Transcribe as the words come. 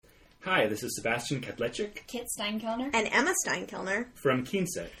Hi, this is Sebastian Kadlecik, Kit Steinkellner, and Emma Steinkellner from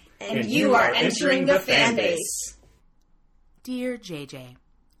Keenset. And you are entering the fan base. Dear JJ,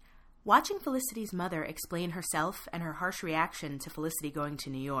 watching Felicity's mother explain herself and her harsh reaction to Felicity going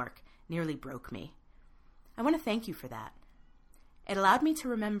to New York nearly broke me. I want to thank you for that. It allowed me to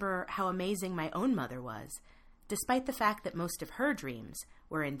remember how amazing my own mother was, despite the fact that most of her dreams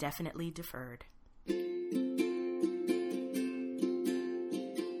were indefinitely deferred.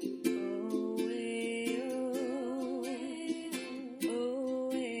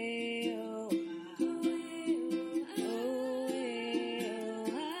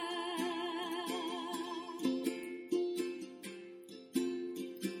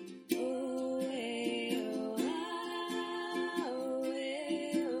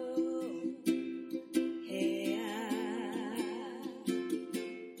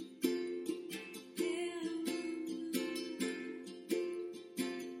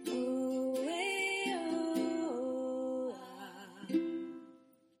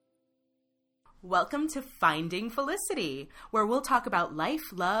 Welcome to Finding Felicity, where we'll talk about life,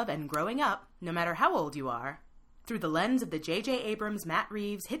 love, and growing up, no matter how old you are, through the lens of the J.J. Abrams, Matt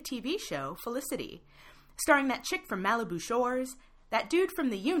Reeves hit TV show Felicity, starring that chick from Malibu Shores, that dude from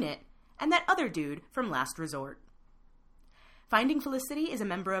The Unit, and that other dude from Last Resort. Finding Felicity is a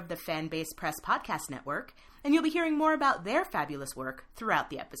member of the Fanbase Press Podcast Network, and you'll be hearing more about their fabulous work throughout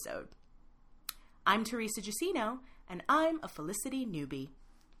the episode. I'm Teresa Giussino, and I'm a Felicity newbie.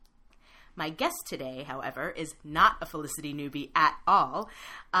 My guest today, however, is not a Felicity newbie at all.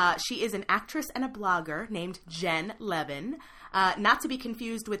 She is an actress and a blogger named Jen Levin, not to be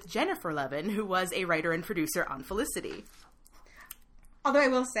confused with Jennifer Levin, who was a writer and producer on Felicity. Although I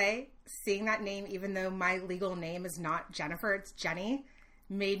will say, seeing that name, even though my legal name is not Jennifer, it's Jenny,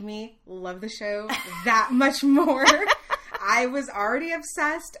 made me love the show that much more. I was already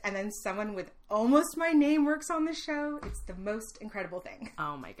obsessed, and then someone with almost my name works on the show. It's the most incredible thing.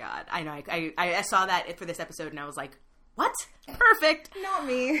 Oh my god. I know. I saw that for this episode, and I was like, what? Perfect. Not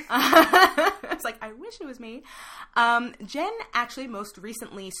me. I was like, I wish it was me. Jen actually most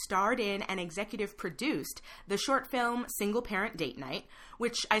recently starred in and executive produced the short film Single Parent Date Night,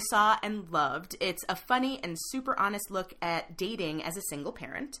 which I saw and loved. It's a funny and super honest look at dating as a single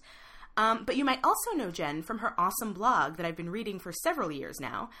parent. But you might also know Jen from her awesome blog that I've been reading for several years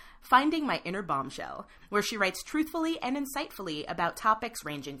now, Finding My Inner Bombshell, where she writes truthfully and insightfully about topics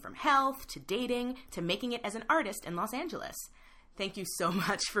ranging from health to dating to making it as an artist in Los Angeles. Thank you so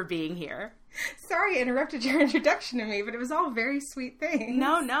much for being here. Sorry I interrupted your introduction to me, but it was all very sweet things.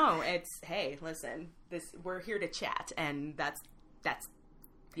 No, it's, hey, listen, we're here to chat, and that's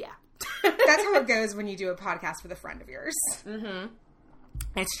yeah. That's how it goes when you do a podcast with a friend of yours. Mm-hmm.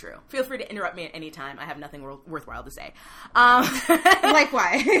 It's true. Feel free to interrupt me at any time. I have nothing worthwhile to say.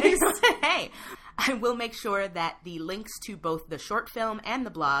 Likewise. Hey, I will make sure that the links to both the short film and the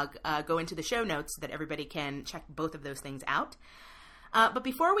blog go into the show notes so that everybody can check both of those things out. But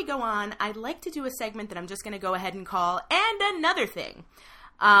before we go on, I'd like to do a segment that I'm just going to go ahead and call And Another Thing.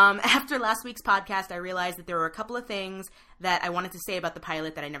 After last week's podcast, I realized that there were a couple of things that I wanted to say about the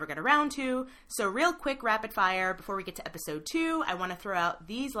pilot that I never got around to. So real quick, rapid fire, before we get to episode 2, I want to throw out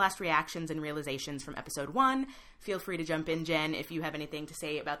these last reactions and realizations from episode 1. Feel free to jump in, Jen, if you have anything to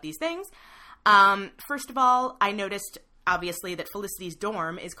say about these things. First of all, I noticed, obviously, that Felicity's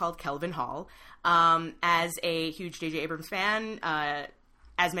dorm is called Kelvin Hall. As a huge J.J. Abrams fan,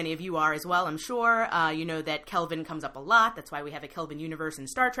 as many of you are as well, I'm sure. You know that Kelvin comes up a lot. That's why we have a Kelvin universe in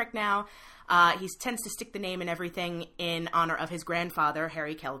Star Trek now. He tends to stick the name and everything in honor of his grandfather,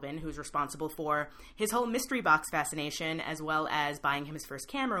 Harry Kelvin, who's responsible for his whole mystery box fascination, as well as buying him his first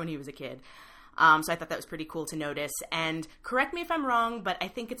camera when he was a kid. So I thought that was pretty cool to notice. And correct me if I'm wrong, but I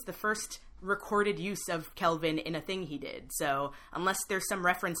think it's the first recorded use of Kelvin in a thing he did. So unless there's some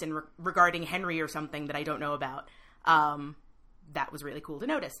reference regarding Henry or something that I don't know about, that was really cool to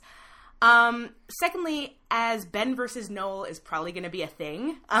notice. Secondly, as Ben versus Noel is probably going to be a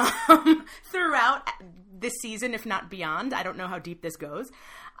thing throughout this season, if not beyond. I don't know how deep this goes.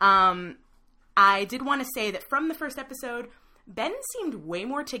 I did want to say that from the first episode, Ben seemed way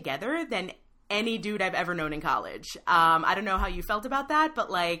more together than any dude I've ever known in college. I don't know how you felt about that,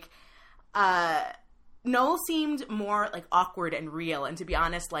 but Noel seemed more awkward and real, and to be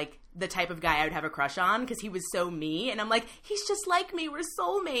honest, the type of guy I would have a crush on, because he was so me, and I'm like, he's just like me, we're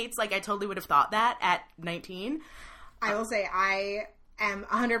soulmates. I totally would have thought that at 19. I will say I am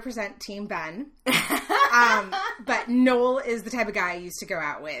 100% Team Ben. But Noel is the type of guy I used to go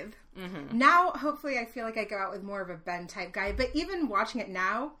out with. Mm-hmm. Now, hopefully, I feel like I go out with more of a Ben type guy. But even watching it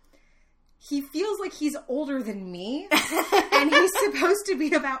now, he feels like he's older than me, and he's supposed to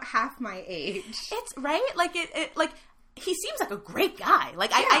be about half my age. It's right, like it like he seems like a great guy.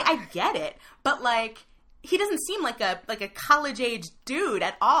 Like I get it, but like he doesn't seem like a college age dude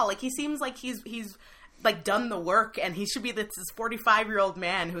at all. Like he seems like he's like done the work, and he should be this 45-year-old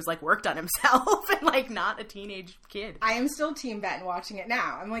man who's like worked on himself and like not a teenage kid. I am still Team Ben watching it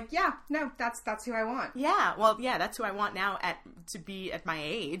now. I'm like, yeah, no, that's who I want. Yeah, well, yeah, that's who I want now to be at my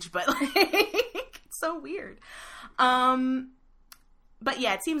age, but like it's so weird. But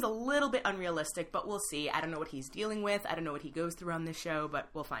yeah, it seems a little bit unrealistic, but we'll see. I don't know what he's dealing with. I don't know what he goes through on this show, but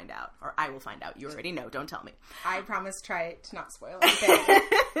we'll find out. Or I will find out. You already know. Don't tell me. I promise try to not spoil anything.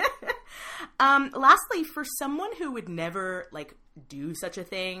 Lastly, for someone who would never, like, do such a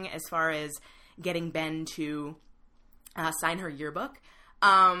thing as far as getting Ben to sign her yearbook,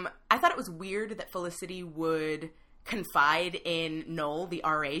 I thought it was weird that Felicity would confide in Noel, the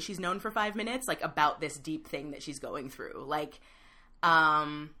RA she's known for 5 minutes, like, about this deep thing that she's going through. Like,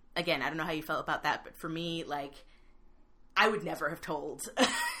 again, I don't know how you felt about that, but for me, like, I would never have told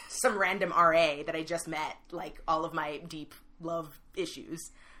some random RA that I just met, like, all of my deep love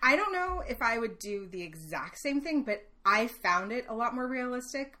issues. I don't know if I would do the exact same thing, but I found it a lot more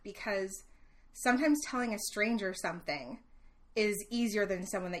realistic because sometimes telling a stranger something is easier than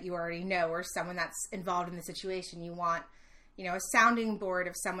someone that you already know or someone that's involved in the situation. You want, you know, a sounding board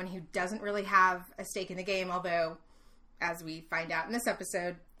of someone who doesn't really have a stake in the game, although, as we find out in this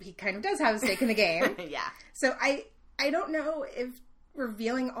episode, he kind of does have a stake in the game. Yeah. So I don't know if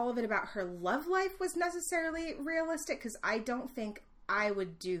revealing all of it about her love life was necessarily realistic, because I don't think I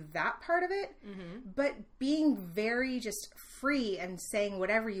would do that part of it. Mm-hmm. But being very just free and saying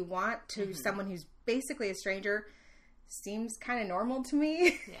whatever you want to someone who's basically a stranger seems kind of normal to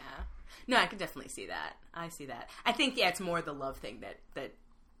me. Yeah. No, I can definitely see that. I see that. I think, yeah, it's more the love thing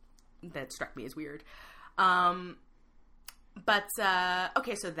that struck me as weird. But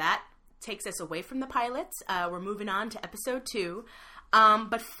okay, so that takes us away from the pilots. We're moving on to episode 2.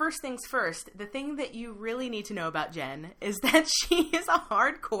 But first things first, the thing that you really need to know about Jen is that she is a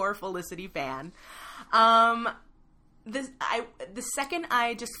hardcore Felicity fan. The second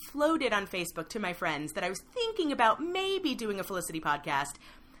I just floated on Facebook to my friends that I was thinking about maybe doing a Felicity podcast,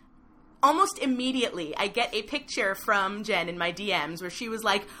 almost immediately I get a picture from Jen in my DMs where she was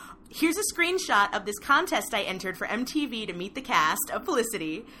like, here's a screenshot of this contest I entered for MTV to meet the cast of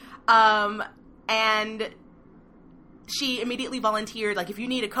Felicity. And she immediately volunteered, like, if you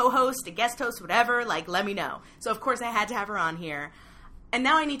need a co-host, a guest host, whatever, like, let me know. So, of course, I had to have her on here. And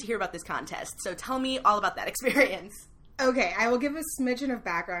now I need to hear about this contest. So tell me all about that experience. Okay, I will give a smidgen of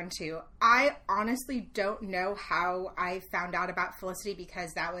background, too. I honestly don't know how I found out about Felicity,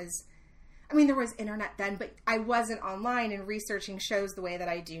 because that was... I mean, there was internet then, but I wasn't online and researching shows the way that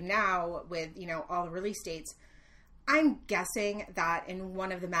I do now with, you know, all the release dates. I'm guessing that in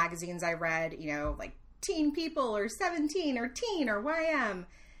one of the magazines I read, you know, like Teen People or 17 or Teen or YM,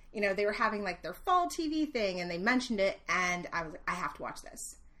 you know, they were having like their fall TV thing and they mentioned it, and I was like, I have to watch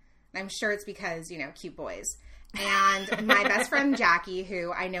this. And I'm sure it's because, you know, cute boys. And my best friend Jackie,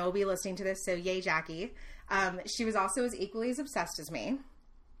 who I know will be listening to this, so yay Jackie, she was also as equally as obsessed as me,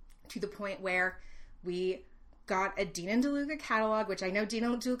 to the point where we got a Dean and DeLuca catalog, which I know Dean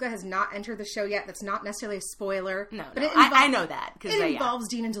and DeLuca has not entered the show yet. That's not necessarily a spoiler. No, I know that. It involves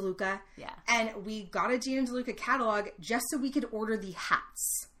Dean and DeLuca. Yeah. And we got a Dean and DeLuca catalog just so we could order the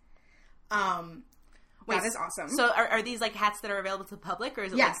hats. That is awesome. So are these like hats that are available to the public, or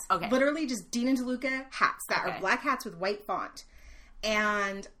is it yes, like, okay, literally just Dean and DeLuca hats that are black hats with white font.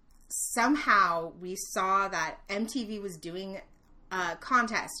 And somehow we saw that MTV was doing a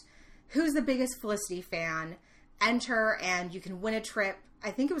contest. Who's the biggest Felicity fan? Enter, and you can win a trip.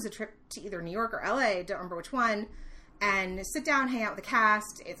 I think it was a trip to either New York or LA. Don't remember which one. And sit down, hang out with the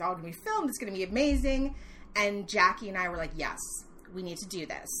cast. It's all going to be filmed. It's going to be amazing. And Jackie and I were like, yes, we need to do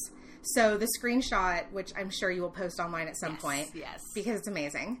this. So the screenshot, which I'm sure you will post online at some point. Yes. Because it's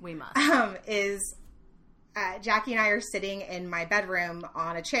amazing. We must. Is Jackie and I are sitting in my bedroom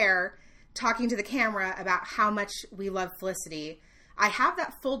on a chair talking to the camera about how much we love Felicity. I have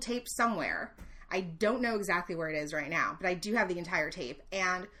that full tape somewhere. I don't know exactly where it is right now, but I do have the entire tape.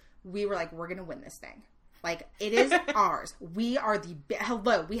 And we were like, we're going to win this thing. Like, it is ours. We are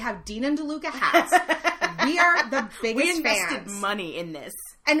hello, we have Dean and DeLuca hats. We are the biggest fans. We invested money in this.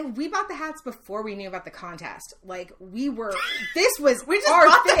 And we bought the hats before we knew about the contest. Like, this was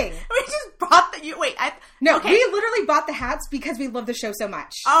our thing. We just bought the, No, okay. We literally bought the hats because we love the show so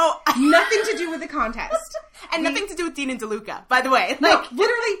much. Oh. Nothing to do with the contest. And nothing to do with Dean and DeLuca, by the way. No,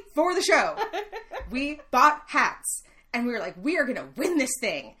 literally for the show. We bought hats. And we were like, we are going to win this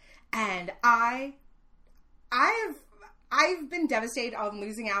thing. And I've been devastated on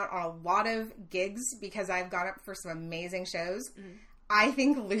losing out on a lot of gigs because I've gone up for some amazing shows. Mm-hmm. I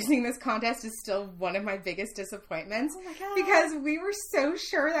think losing this contest is still one of my biggest disappointments. Oh my God. Because we were so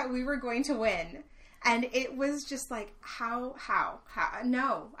sure that we were going to win. And it was just like, how?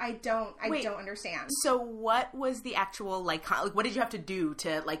 No, I don't understand. So what was the actual, like, what did you have to do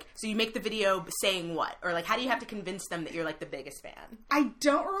to, like, so you make the video saying what? Or, like, how do you have to convince them that you're, like, the biggest fan? I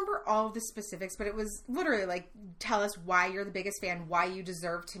don't remember all of the specifics, but it was literally, like, tell us why you're the biggest fan, why you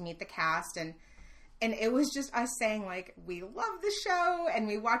deserve to meet the cast, and it was just us saying, like, we love the show, and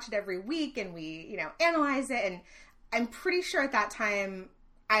we watch it every week, and we, you know, analyze it, and I'm pretty sure at that time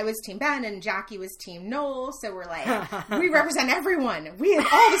I was Team Ben and Jackie was Team Noel, so we're like, we represent everyone. We have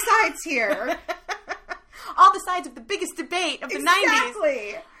all the sides here. All the sides of the biggest debate of the 90s.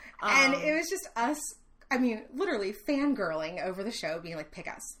 Exactly. And it was just us, I mean, literally fangirling over the show, being like, pick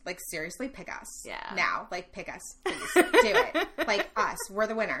us. Like, seriously, pick us. Yeah. Now. Like, pick us. Please. Do it. Like, us. We're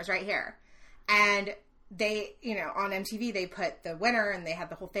the winners right here. And they, you know, on MTV, they put the winner and they had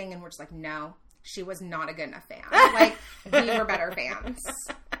the whole thing, and we're just like, no. She was not a good enough fan. Like, we were better fans.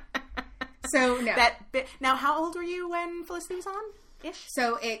 So, no. Now, how old were you when Felicity was on? Ish?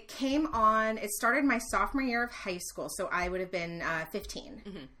 So, it came on, it started my sophomore year of high school, so I would have been 15.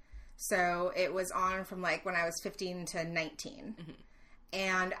 Mm-hmm. So, it was on from, like, when I was 15 to 19. Mm-hmm.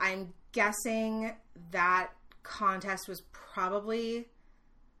 And I'm guessing that contest was probably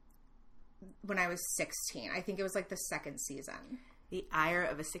when I was 16. I think it was, like, the second season. The ire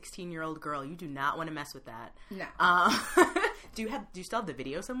of a 16-year-old girl. You do not want to mess with that. No. Do you still have the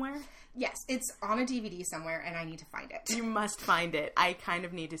video somewhere? Yes, it's on a DVD somewhere, and I need to find it. You must find it. I kind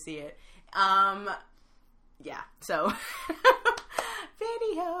of need to see it. Yeah. So,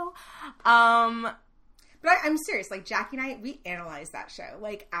 video. But I'm serious. Like, Jackie and I, we analyzed that show.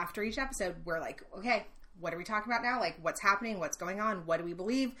 Like, after each episode, we're like, okay, what are we talking about now? Like, what's happening? What's going on? What do we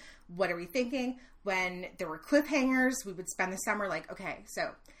believe? What are we thinking? When there were cliffhangers, we would spend the summer like, okay, so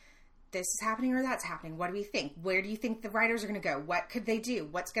this is happening or that's happening. What do we think? Where do you think the writers are going to go? What could they do?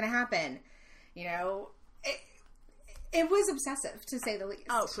 What's going to happen? You know, it was obsessive, to say the least.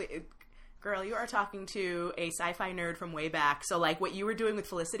 Oh, please. Girl, you are talking to a sci-fi nerd from way back. So, like, what you were doing with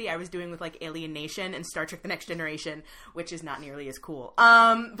Felicity, I was doing with, like, Alien Nation and Star Trek The Next Generation, which is not nearly as cool.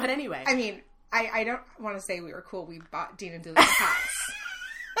 But anyway. I mean, I don't want to say we were cool. We bought Dean and Duluth hats.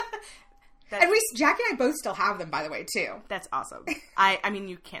 And Jackie and I both still have them, by the way, too. That's awesome. I mean,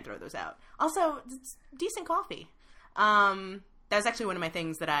 you can't throw those out. Also, it's decent coffee. That was actually one of my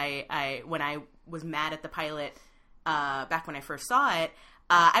things that I when I was mad at the pilot, back when I first saw it,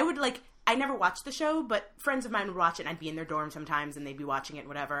 I would, like, I never watched the show, but friends of mine would watch it, and I'd be in their dorm sometimes, and they'd be watching it,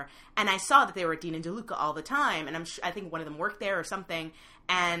 whatever. And I saw that they were at Dean and DeLuca all the time, and I think one of them worked there or something,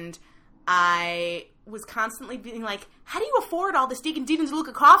 and I was constantly being like, how do you afford all this Dean and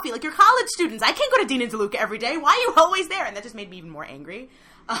DeLuca coffee? Like, you're college students. I can't go to Dean and DeLuca every day. Why are you always there? And that just made me even more angry.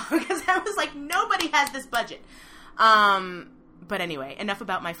 Because I was like, nobody has this budget. But anyway, enough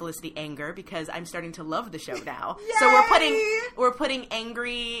about my Felicity anger, because I'm starting to love the show now. Yay! So we're putting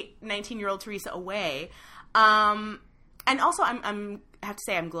angry 19-year-old Teresa away. And also, I have to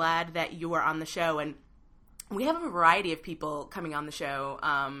say, I'm glad that you are on the show, and we have a variety of people coming on the show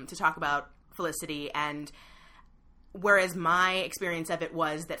to talk about Felicity, and whereas my experience of it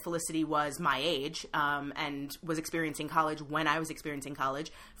was that Felicity was my age and was experiencing college when I was experiencing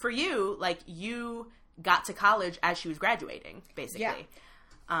college, for you, like, you got to college as she was graduating, basically.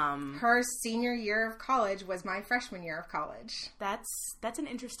 Yeah. Her senior year of college was my freshman year of college. That's an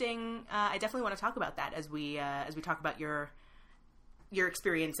interesting. I definitely want to talk about that as we talk about your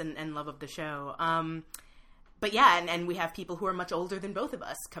experience and love of the show. But yeah, and we have people who are much older than both of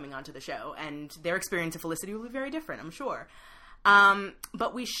us coming onto the show, and their experience of Felicity will be very different, I'm sure.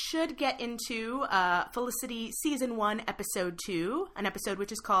 But we should get into Felicity Season 1, Episode 2, an episode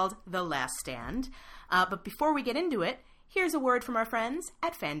which is called The Last Stand. But before we get into it, here's a word from our friends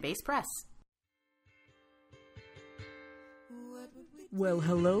at Fanbase Press. Well,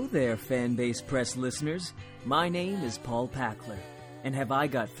 hello there, Fanbase Press listeners. My name is Paul Packler, and have I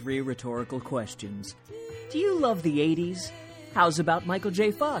got 3 rhetorical questions. Do you love the 80s? How's about Michael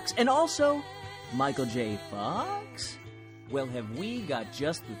J. Fox? And also, Michael J. Fox? Well, have we got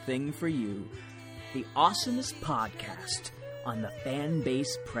just the thing for you. The awesomest podcast on the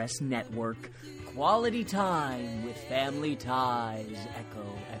Fanbase Press Network. Quality time with family ties. Echo,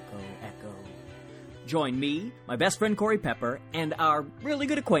 echo, echo. Join me, my best friend Corey Pepper, and our really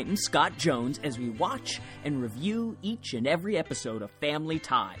good acquaintance Scott Jones as we watch and review each and every episode of Family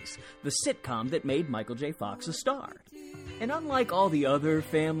Ties, the sitcom that made Michael J. Fox a star. And unlike all the other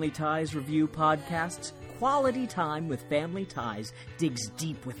Family Ties review podcasts, Quality Time with Family Ties digs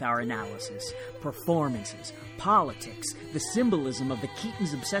deep with our analysis, performances, politics, the symbolism of the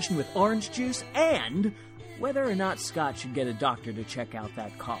Keatons' obsession with orange juice, and whether or not Scott should get a doctor to check out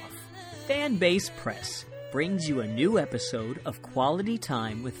that cough. Fanbase Press brings you a new episode of Quality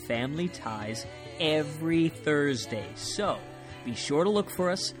Time with Family Ties every Thursday, so be sure to look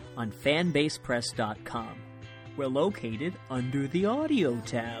for us on fanbasepress.com. We're located under the audio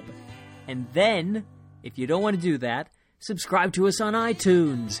tab. And then, if you don't want to do that, subscribe to us on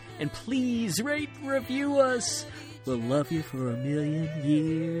iTunes, and please rate and review us. We'll love you for 1,000,000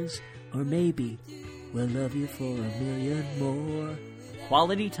 years, or maybe we'll love you for 1,000,000 more.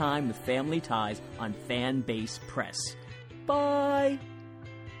 Quality Time with Family Ties on Fanbase Press. Bye!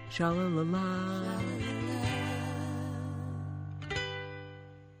 Sha-la-la-la.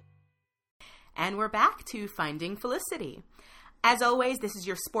 And we're back to Finding Felicity. As always, this is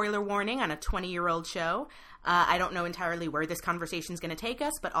your spoiler warning on a 20-year-old show. I don't know entirely where this conversation is going to take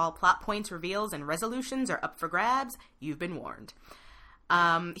us, but all plot points, reveals, and resolutions are up for grabs. You've been warned.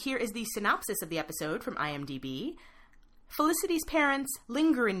 Here is the synopsis of the episode from IMDb. Felicity's parents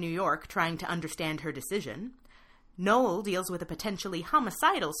linger in New York trying to understand her decision. Noel deals with a potentially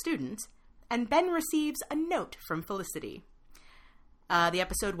homicidal student, and Ben receives a note from Felicity. The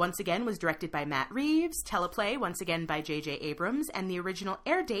episode once again was directed by Matt Reeves, teleplay once again by J.J. Abrams, and the original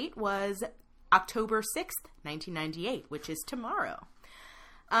air date was October 6th, 1998, which is tomorrow.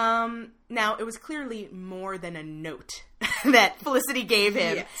 Now, it was clearly more than a note that Felicity gave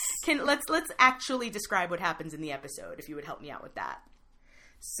him. Yes. Let's actually describe what happens in the episode, if you would help me out with that.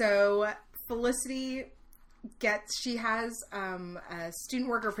 So, Felicity she has a student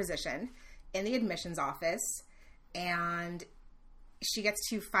worker position in the admissions office, and she gets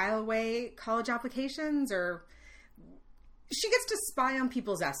to file away college applications, or she gets to spy on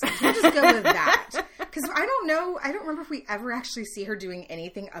people's essays. We'll just go with that. Because I don't remember if we ever actually see her doing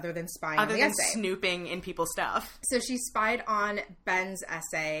anything other than spying on the essay. Other than snooping in people's stuff. So she spied on Ben's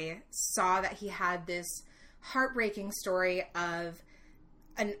essay, saw that he had this heartbreaking story of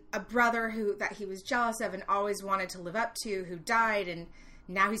a brother that he was jealous of and always wanted to live up to, who died, and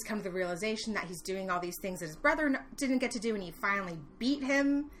now he's come to the realization that he's doing all these things that his brother didn't get to do, and he finally beat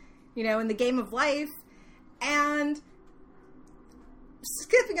him, in the game of life. And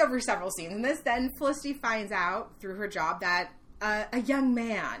skipping over several scenes in this, then Felicity finds out through her job that a young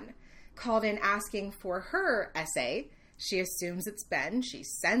man called in asking for her essay. She assumes it's Ben. She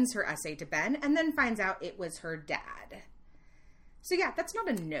sends her essay to Ben, and then finds out it was her dad. So yeah, that's not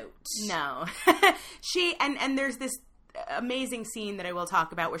a note. No. And there's this amazing scene that I will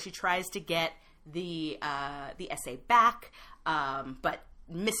talk about where she tries to get the essay back, but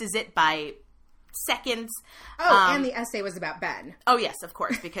misses it by seconds. And the essay was about Ben. Oh yes, of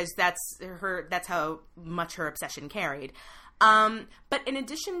course, because that's how much her obsession carried. But in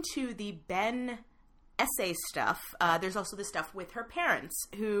addition to the Ben essay stuff, there's also the stuff with her parents,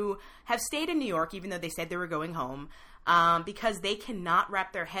 who have stayed in New York even though they said they were going home. Because they cannot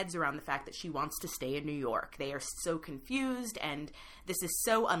wrap their heads around the fact that she wants to stay in New York. They are so confused, and this is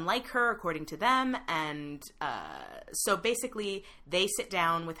so unlike her, according to them. And so basically, they sit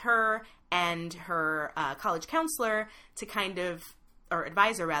down with her and her college counselor or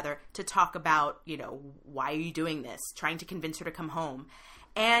advisor rather, to talk about, why are you doing this? Trying to convince her to come home.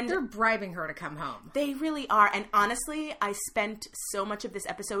 And they're bribing her to come home. They really are. And honestly, I spent so much of this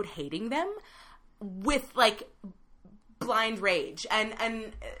episode hating them with, blind rage,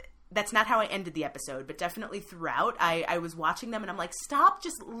 and that's not how I ended the episode, but definitely throughout I was watching them and I'm like, stop,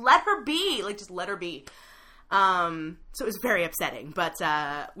 just let her be, just let her be. So it was very upsetting, but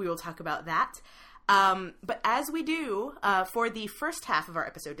we will talk about that. But as we do for the first half of our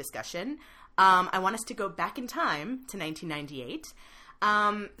episode discussion, I want us to go back in time to 1998.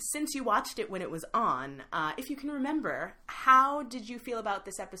 Since you watched it when it was on, if you can remember, how did you feel about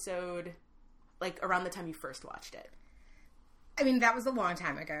this episode around the time you first watched it? I mean, that was a long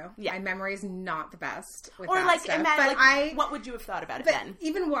time ago. Yeah. My memory is not the best with that stuff. Imagine, what would you have thought about it then?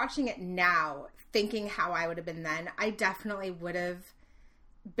 Even watching it now, thinking how I would have been then, I definitely would have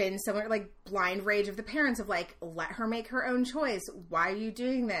been somewhere blind rage of the parents of let her make her own choice. Why are you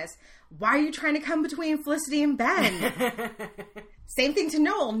doing this? Why are you trying to come between Felicity and Ben? Same thing to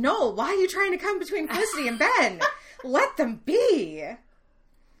Noel. Noel, why are you trying to come between Felicity and Ben? Let them be.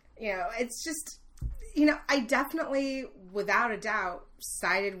 It's just... I definitely, without a doubt,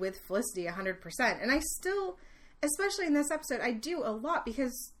 sided with Felicity 100%. And I still, especially in this episode, I do a lot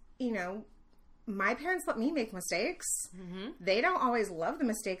because, my parents let me make mistakes. They don't always love the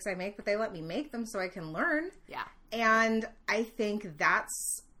mistakes I make, but they let me make them so I can learn. Yeah. And I think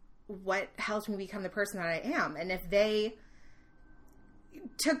that's what helped me become the person that I am. And if they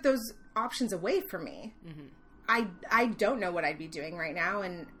took those options away from me, I don't know what I'd be doing right now.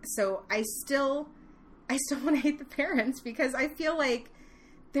 And so I still want to hate the parents because I feel like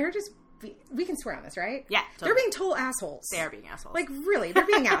they're just, we can swear on this, right? Yeah. Totally. They're being total assholes. They are being assholes. Like, really, they're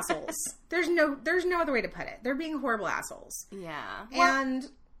being assholes. There's no other way to put it. They're being horrible assholes. Yeah. And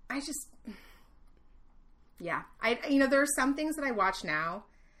I just, yeah. There are some things that I watch now,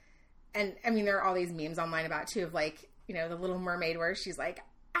 and I mean, there are all these memes online about too of like, the Little Mermaid where she's like,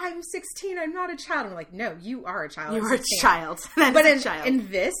 I'm 16, I'm not a child. I'm like, no, you are a child. You are a child. But in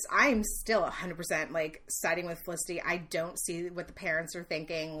this, I'm still 100% like siding with Felicity. I don't see what the parents are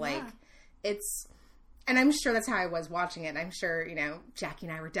thinking. Like, it's, and I'm sure that's how I was watching it. And I'm sure, Jackie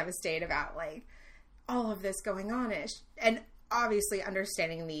and I were devastated about like all of this going on. And obviously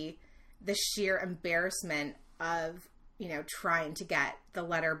understanding the sheer embarrassment of, trying to get the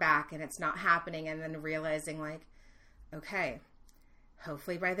letter back and it's not happening. And then realizing like, okay,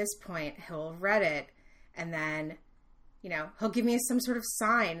 hopefully by this point he'll have read it, and then, he'll give me some sort of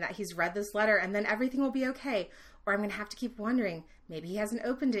sign that he's read this letter, and then everything will be okay. Or I'm going to have to keep wondering, maybe he hasn't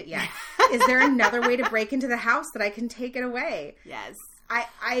opened it yet. Is there another way to break into the house that I can take it away? Yes.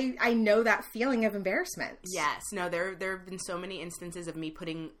 I know that feeling of embarrassment. Yes. No, there have been so many instances of me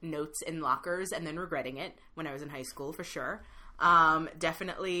putting notes in lockers and then regretting it when I was in high school, for sure.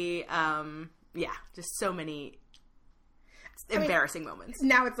 Definitely, just so many embarrassing moments.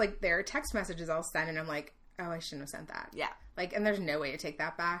 Now it's like there are text messages I'll send and I'm like, oh, I shouldn't have sent that. Yeah. Like, and there's no way to take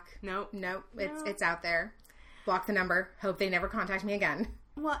that back. Nope. It's out there. Block the number. Hope they never contact me again.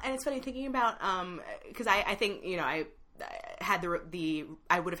 Well, and it's funny thinking about, because I think, I had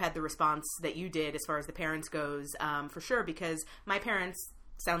I would have had the response that you did as far as the parents goes, for sure, because my parents,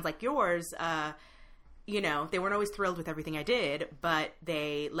 sounds like yours, they weren't always thrilled with everything I did, but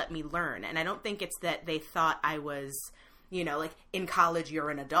they let me learn. And I don't think it's that they thought I was, like in college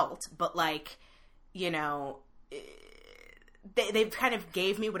you're an adult, but like, they kind of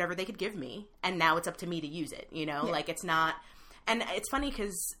gave me whatever they could give me, and now it's up to me to use it, like it's not. And it's funny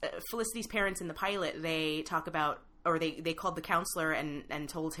because Felicity's parents in the pilot, they talk about, or they called the counselor and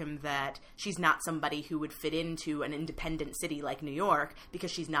told him that she's not somebody who would fit into an independent city like New York because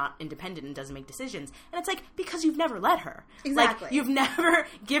she's not independent and doesn't make decisions. And it's like, because you've never let her. Exactly. Like, you've never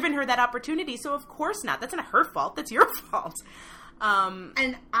given her that opportunity, so of course not. That's not her fault. That's your fault.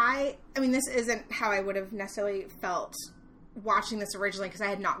 And I mean, this isn't how I would have necessarily felt watching this originally because I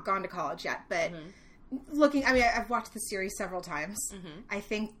had not gone to college yet, but I've watched the series several times. I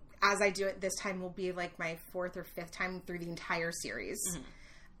think as I do it this time will be like my 4th or 5th time through the entire series.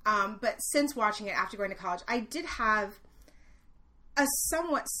 But since watching it after going to college, I did have a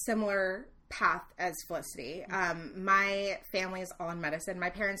somewhat similar path as Felicity. My family is all in medicine. My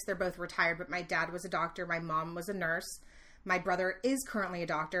parents, they're both retired, but my dad was a doctor. My mom was a nurse. My brother is currently a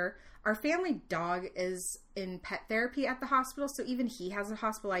doctor. Our family dog is in pet therapy at the hospital, so even he has a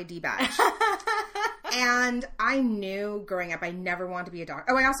hospital ID badge. And I knew growing up I never wanted to be a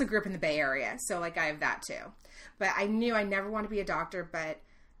doctor. Oh, I also grew up in the Bay Area, so like I have that too. But I knew I never wanted to be a doctor, but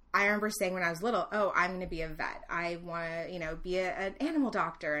I remember saying when I was little, oh, I'm going to be a vet. I want to, be an animal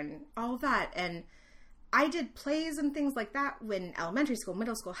doctor and all of that. And I did plays and things like that in elementary school,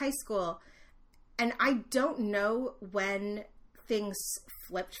 middle school, high school. And I don't know when things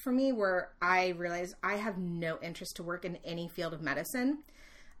flipped for me where I realized I have no interest to work in any field of medicine.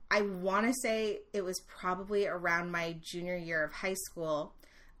 I want to say it was probably around my junior year of high school.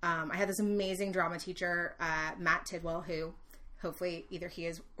 I had this amazing drama teacher, Matt Tidwell, who hopefully either he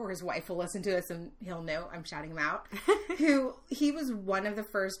is or his wife will listen to this and he'll know I'm shouting him out. He was one of the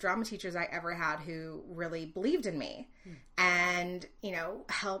first drama teachers I ever had who really believed in me and,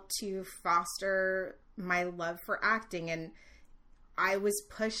 helped to foster my love for acting. And I was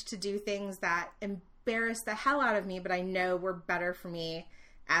pushed to do things that embarrassed the hell out of me, but I know were better for me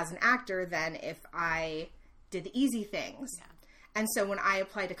as an actor than if I did the easy things. Yeah. And so when I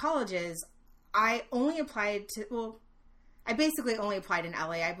applied to colleges, I only applied to, I basically only applied in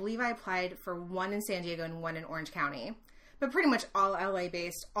LA. I believe I applied for one in San Diego and one in Orange County, but pretty much all LA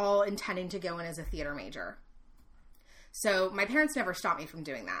based, all intending to go in as a theater major. So my parents never stopped me from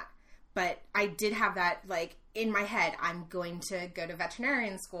doing that, but I did have that like in my head, I'm going to go to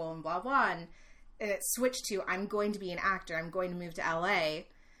veterinarian school and blah, blah. And it switched to, I'm going to be an actor. I'm going to move to LA.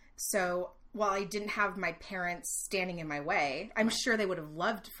 So while I didn't have my parents standing in my way, I'm sure they would have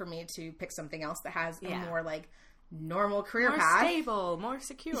loved for me to pick something else that has a more like normal career more path. stable, more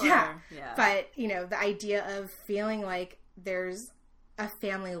secure. Yeah. But, you know, the idea of feeling like there's a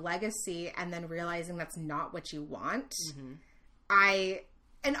family legacy and then realizing that's not what you want.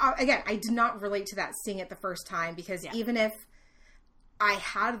 Again, I did not relate to that seeing it the first time, because even if I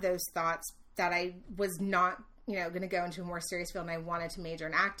had those thoughts that I was not, you know, going to go into a more serious field and I wanted to major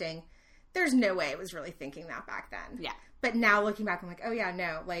in acting, there's no way I was really thinking that back then. Yeah. But now looking back, I'm like, oh yeah,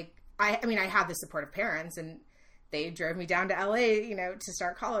 no, like, I mean, I have the supportive parents and they drove me down to LA, you know, to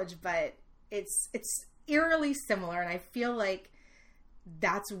start college, but it's eerily similar. And I feel like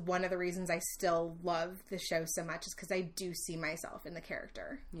that's one of the reasons I still love the show so much, is because I do see myself in the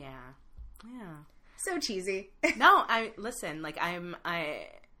character. Yeah. So cheesy. No,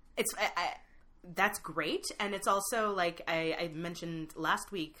 that's great. And it's also like I mentioned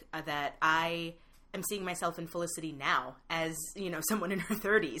last week that I am seeing myself in Felicity now as, you know, someone in her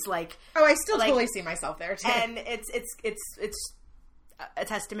 30s. Like, oh, I still totally see myself there too. And it's a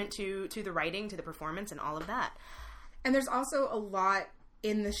testament to the writing, to the performance, and all of that. And there's also a lot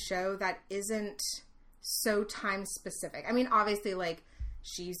in the show that isn't so time specific. I mean, obviously, like,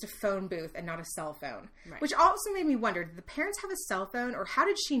 she used a phone booth and not a cell phone. Right. Which also made me wonder, did the parents have a cell phone, or how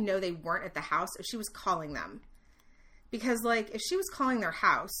did she know they weren't at the house if she was calling them? Because, like, if she was calling their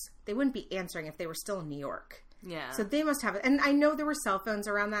house, they wouldn't be answering if they were still in New York. Yeah. So they must have it. And I know there were cell phones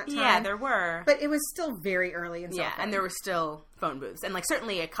around that time. Yeah, there were. But it was still very early in cell phones. And there were still phone booths. And, like,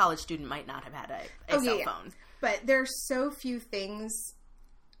 certainly a college student might not have had a cell phone. But there's so few things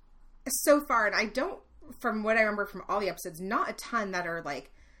so far, and I don't, from what I remember from all the episodes, not a ton that are,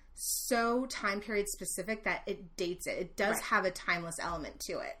 like, so time period specific that it dates it. It does have a timeless element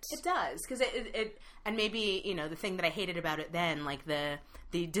to it. It does, because it and maybe, you know, the thing that I hated about it then, like the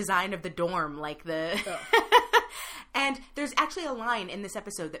design of the dorm, like the and there's actually a line in this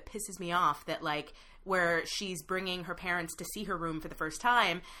episode that pisses me off, that, like, where she's bringing her parents to see her room for the first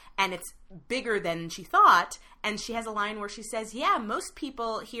time, and it's bigger than she thought, and she has a line where she says, yeah, most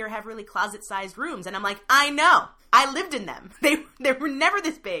people here have really closet-sized rooms, and I'm like, I know! I lived in them. They were never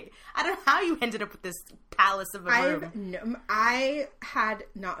this big. I don't know how you ended up with this palace of a room. I had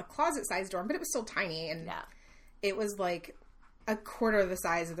not a closet-sized dorm, but it was still tiny, and it was like a quarter of the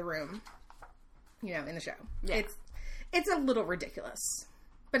size of the room, you know, in the show. Yeah. It's a little ridiculous.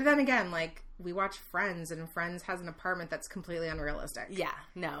 But then again, like, we watch Friends, and Friends has an apartment that's completely unrealistic. Yeah,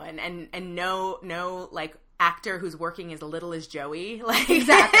 no, and no, like, actor who's working as little as Joey, like,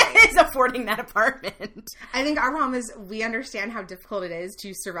 exactly, is affording that apartment. I think our problem is we understand how difficult it is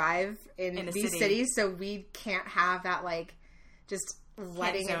to survive in these cities, so we can't have that, like, just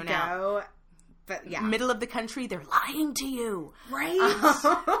letting it go. Out. But yeah, middle of the country, they're lying to you, right?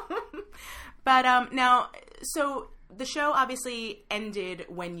 But now, so the show obviously ended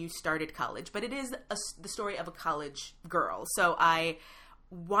when you started college, but it is the story of a college girl. So I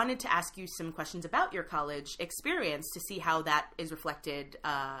wanted to ask you some questions about your college experience to see how that is reflected,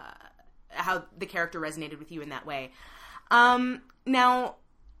 how the character resonated with you in that way. Now,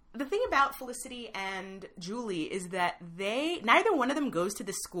 the thing about Felicity and Julie is that neither one of them goes to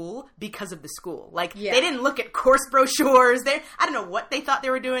the school because of the school. Like, they didn't look at course brochures. I don't know what they thought they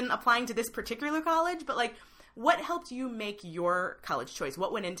were doing applying to this particular college, but, like, what helped you make your college choice?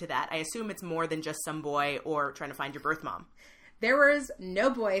 What went into that? I assume it's more than just some boy or trying to find your birth mom. There was no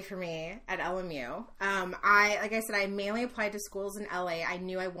boy for me at LMU. Like I said, I mainly applied to schools in LA. I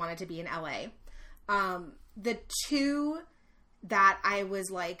knew I wanted to be in LA. The two that I was,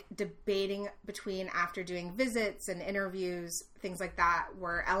 like, debating between after doing visits and interviews, things like that,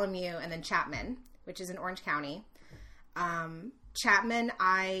 were LMU and then Chapman, which is in Orange County. Chapman,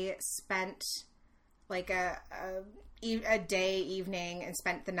 I spent, like, a evening and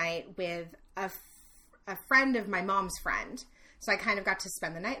spent the night with a friend of my mom's friend. So I kind of got to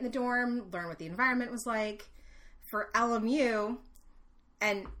spend the night in the dorm, learn what the environment was like. For LMU,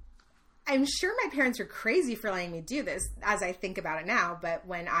 and I'm sure my parents were crazy for letting me do this as I think about it now, but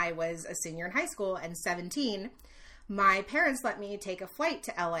when I was a senior in high school and 17, my parents let me take a flight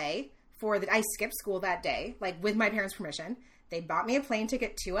to LA I skipped school that day, like, with my parents' permission. They bought me a plane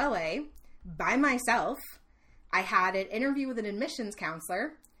ticket to LA by myself. I had an interview with an admissions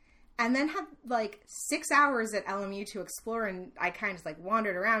counselor, and then had, like, 6 hours at LMU to explore, and I kind of, like,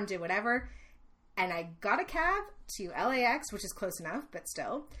 wandered around, did whatever, and I got a cab to LAX, which is close enough, but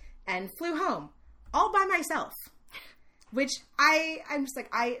still, and flew home, all by myself, which I'm just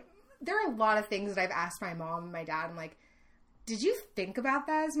like, there are a lot of things that I've asked my mom and my dad, I'm like, did you think about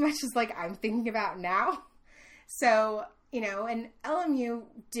that as much as, like, I'm thinking about now? So, you know, and LMU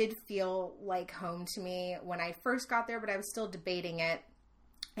did feel like home to me when I first got there, but I was still debating it.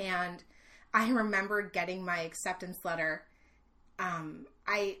 And I remember getting my acceptance letter.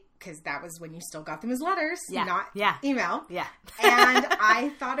 Because that was when you still got them as letters, not email. Yeah. And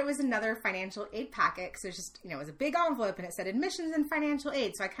I thought it was another financial aid packet because it was just, it was a big envelope and it said admissions and financial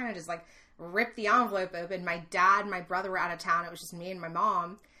aid. So I kind of just like ripped the envelope open. My dad and my brother were out of town. It was just me and my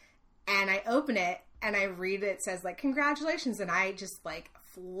mom. And I open it and I read it says like, congratulations. And I just like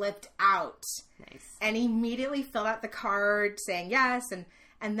flipped out. Nice. And immediately filled out the card saying yes.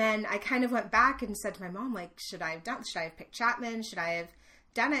 And then I kind of went back and said to my mom, like, should I have picked Chapman? Should I have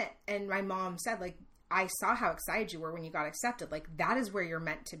done it? And my mom said, like, I saw how excited you were when you got accepted. Like, that is where you're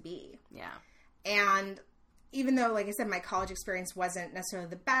meant to be. Yeah. And even though, like I said, my college experience wasn't necessarily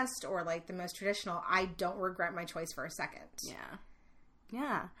the best or like the most traditional, I don't regret my choice for a second.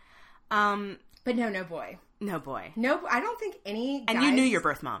 Yeah. But no boy. No boy. No, I don't think any guys... And you knew your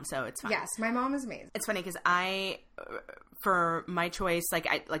birth mom, so it's fine. Yes, my mom is amazing. It's funny because for my choice,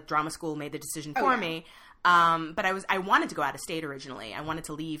 like drama school made the decision for me. But I wanted to go out of state originally. I wanted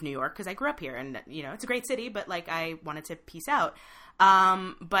to leave New York because I grew up here and, it's a great city, but like I wanted to peace out.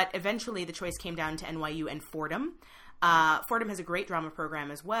 But eventually the choice came down to NYU and Fordham. Fordham has a great drama program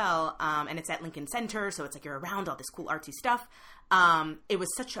as well. And it's at Lincoln Center. So it's like you're around all this cool artsy stuff. It was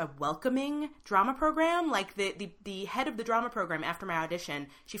such a welcoming drama program. Like the head of the drama program after my audition,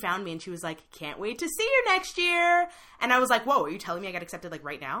 she found me and she was like, can't wait to see you next year. And I was like, whoa, are you telling me I got accepted like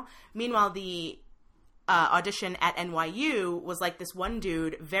right now? Meanwhile, the audition at NYU was like this one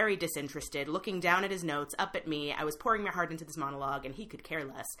dude, very disinterested, looking down at his notes, up at me. I was pouring my heart into this monologue, and he could care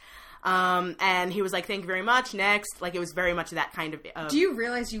less. And he was like, thank you very much, next. Like, it was very much that kind of... Do you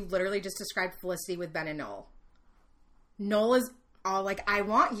realize you literally just described Felicity with Ben and Noel? Noel is all like, I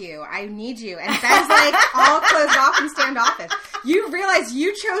want you, I need you. And Ben's like, all closed off and standoffish. You realize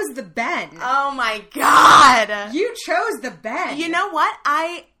you chose the Ben. Oh my God. You chose the Ben. You know what?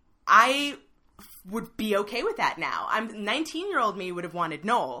 I would be okay with that now. 19-year-old me would have wanted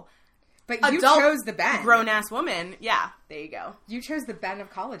Noel. But you chose the Ben. Grown-ass woman. Yeah, there you go. You chose the Ben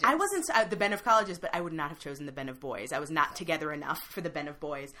of colleges. I wasn't the Ben of colleges, but I would not have chosen the Ben of boys. I was not together enough for the Ben of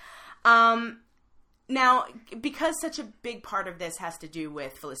boys. Now, because such a big part of this has to do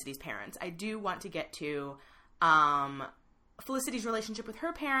with Felicity's parents, I do want to get to Felicity's relationship with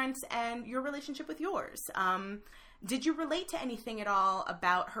her parents and your relationship with yours. Did you relate to anything at all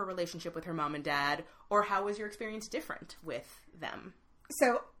about her relationship with her mom and dad, or how was your experience different with them?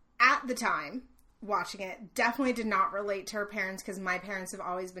 So, at the time, watching it, definitely did not relate to her parents because my parents have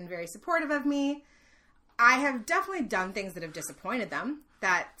always been very supportive of me. I have definitely done things that have disappointed them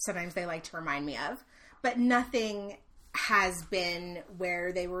that sometimes they like to remind me of, but nothing has been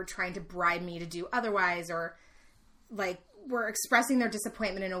where they were trying to bribe me to do otherwise or, like, were expressing their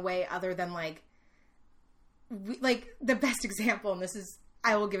disappointment in a way other than, like the best example, and this is,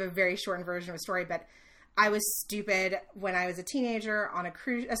 I will give a very shortened version of a story, but I was stupid when I was a teenager on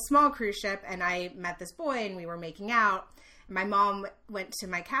a small cruise ship, and I met this boy and we were making out. My mom went to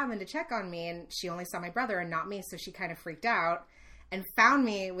my cabin to check on me, and she only saw my brother and not me, so she kind of freaked out and found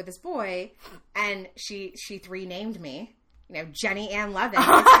me with this boy, and she renamed me, Jenny Ann Levin. It's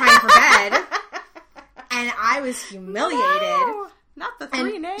time for bed. And I was humiliated. No, not the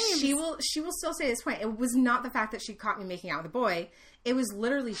three and names. She will still say this point. It was not the fact that she caught me making out with a boy. It was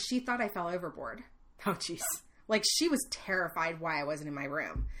literally she thought I fell overboard. Oh, jeez. Like, she was terrified why I wasn't in my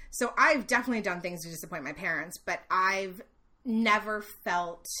room. So I've definitely done things to disappoint my parents, but I've never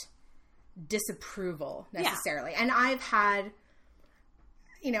felt disapproval necessarily. Yeah. And I've had,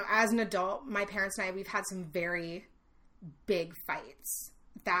 as an adult, my parents and I, we've had some very big fights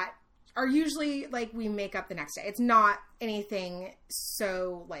that are usually, like, we make up the next day. It's not anything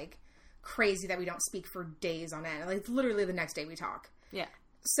so, like, crazy that we don't speak for days on end. Like, literally the next day we talk. Yeah.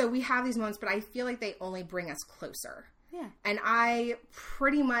 So we have these moments, but I feel like they only bring us closer. Yeah. And I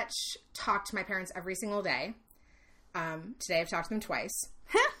pretty much talk to my parents every single day. Today I've talked to them twice.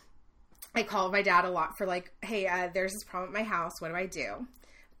 I call my dad a lot for, like, hey, there's this problem at my house. What do I do?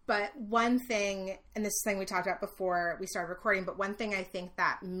 But one thing, and this is something we talked about before we started recording, but one thing I think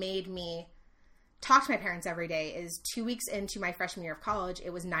that made me talk to my parents every day is 2 weeks into my freshman year of college, it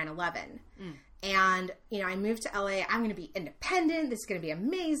was 9/11. And, I moved to LA. I'm going to be independent. This is going to be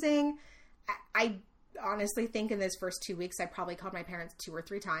amazing. I honestly think in those first 2 weeks, I probably called my parents 2 or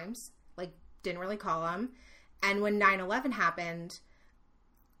 3 times. Like, didn't really call them. And when 9/11 happened,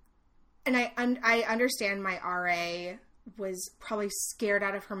 and I understand my RA was probably scared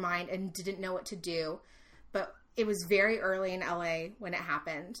out of her mind and didn't know what to do. But it was very early in LA when it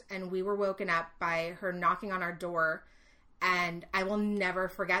happened. And we were woken up by her knocking on our door. And I will never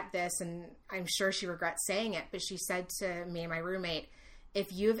forget this, and I'm sure she regrets saying it, but she said to me and my roommate,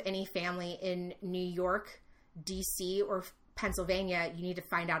 if you have any family in New York, DC, or Pennsylvania, you need to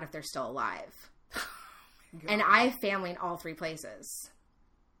find out if they're still alive. And I have family in all three places.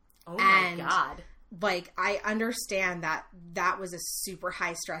 Oh my God. Like, I understand that was a super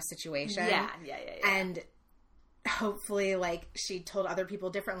high stress situation. Yeah. And hopefully, like, she told other people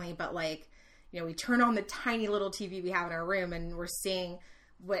differently, but, like, you know, we turn on the tiny little TV we have in our room and we're seeing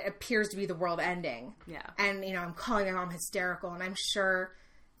what appears to be the world ending. Yeah. And, you know, I'm calling my mom hysterical, and I'm sure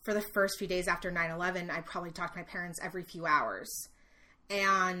for the first few days after 9/11, I probably talked to my parents every few hours.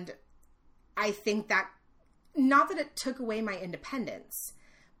 And I think that, not that it took away my independence,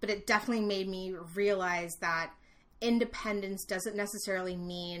 but it definitely made me realize that independence doesn't necessarily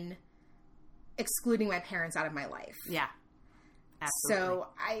mean excluding my parents out of my life. Yeah. Absolutely. So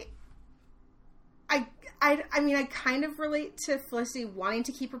I mean, I kind of relate to Felicity wanting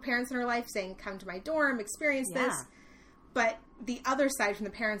to keep her parents in her life, saying, come to my dorm, experience this. But the other side from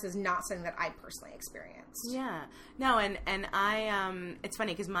the parents is not something that I personally experienced. Yeah. No, and I, it's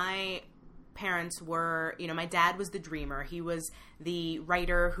funny because my parents were, you know, my dad was the dreamer. He was the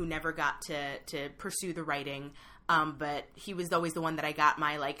writer who never got to pursue the writing. But he was always the one that I got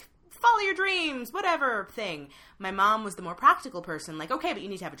my, like, follow your dreams, whatever thing. My mom was the more practical person, like, okay, but you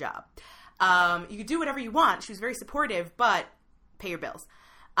need to have a job. You could do whatever you want. She was very supportive, but pay your bills.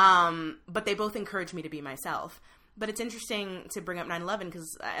 But they both encouraged me to be myself. But it's interesting to bring up 9/11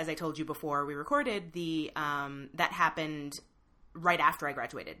 because, as I told you before we recorded, that happened right after I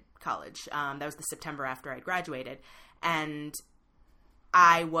graduated college. That was the September after I graduated. And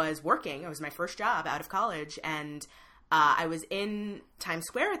I was working. It was my first job out of college. And I was in Times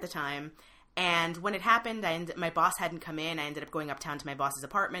Square at the time. And when it happened, my boss hadn't come in. I ended up going uptown to my boss's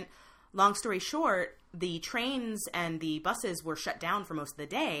apartment. Long story short, the trains and the buses were shut down for most of the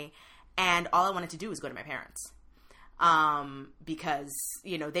day. And all I wanted to do was go to my parents. Because,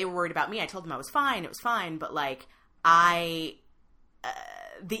 you know, they were worried about me. I told them I was fine. It was fine. But, like,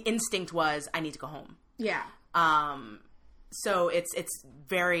 the instinct was I need to go home. Yeah. So it's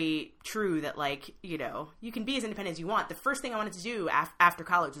very true that, like, you know, you can be as independent as you want. The first thing I wanted to do after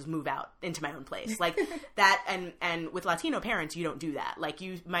college was move out into my own place. Like that. And with Latino parents, you don't do that. Like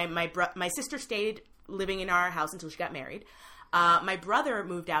my sister stayed living in our house until she got married. My brother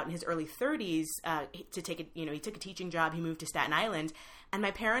moved out in his early 30s to take he took a teaching job. He moved to Staten Island, and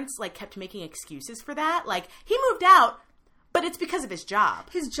my parents, like, kept making excuses for that. Like, he moved out, but it's because of his job.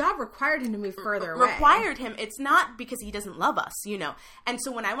 His job required him to move further away. Required him. It's not because he doesn't love us, you know. And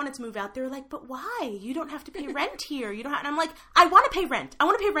so when I wanted to move out, they were like, but why? You don't have to pay rent here. You don't have, and I'm like, I want to pay rent. I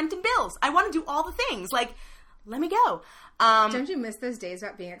want to pay rent and bills. I want to do all the things. Like, let me go. Don't you miss those days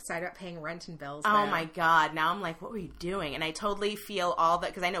about being excited about paying rent and bills? Oh my God. Now I'm like, what were you doing? And I totally feel all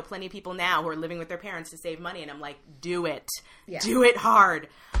that, because I know plenty of people now who are living with their parents to save money. And I'm like, do it. Yeah. Do it hard.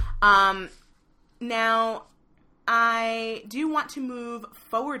 Now, I do want to move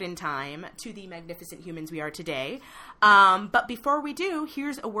forward in time to the magnificent humans we are today. But before we do,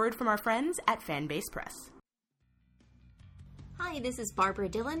 here's a word from our friends at Fanbase Press. Hi, this is Barbara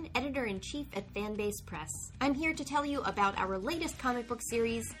Dillon, Editor-in-Chief at Fanbase Press. I'm here to tell you about our latest comic book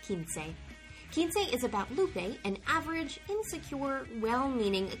series, Quince. Quince is about Lupe, an average, insecure,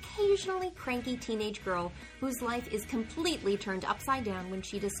 well-meaning, occasionally cranky teenage girl whose life is completely turned upside down when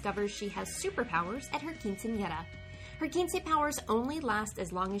she discovers she has superpowers at her quinceañera. Her quince powers only last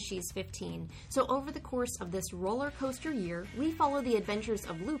as long as she's 15, so over the course of this roller coaster year, we follow the adventures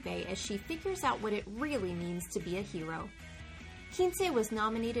of Lupe as she figures out what it really means to be a hero. Quince was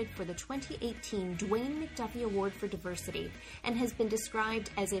nominated for the 2018 Dwayne McDuffie Award for Diversity and has been described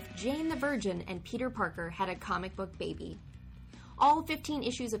as if Jane the Virgin and Peter Parker had a comic book baby. All 15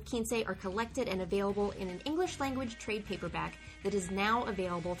 issues of Quince are collected and available in an English-language trade paperback that is now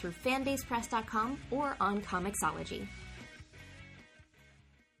available through fanbasepress.com or on Comixology.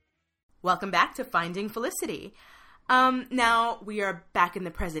 Welcome back to Finding Felicity. Now, we are back in the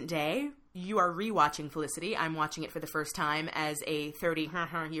present day. You are rewatching Felicity. I'm watching it for the first time as a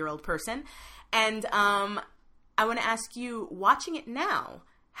 30-year-old person. And I want to ask you, watching it now,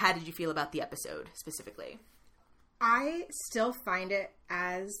 how did you feel about the episode specifically? I still find it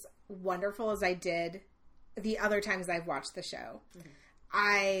as wonderful as I did the other times I've watched the show.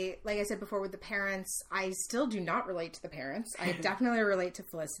 Mm-hmm. Like I said before with the parents, I still do not relate to the parents. I definitely relate to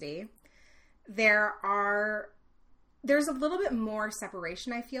Felicity. There's a little bit more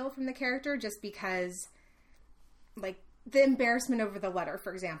separation, I feel, from the character, just because, like, the embarrassment over the letter,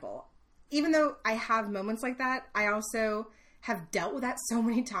 for example. Even though I have moments like that, I also have dealt with that so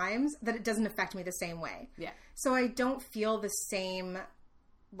many times that it doesn't affect me the same way. Yeah. So I don't feel the same,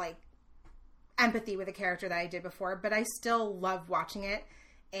 like, empathy with a character that I did before, but I still love watching it.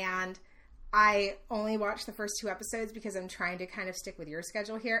 And I only watched the first 2 episodes because I'm trying to kind of stick with your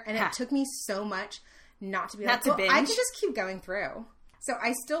schedule here. And it took me so much not to be not like, to well, binge. I can just keep going through. So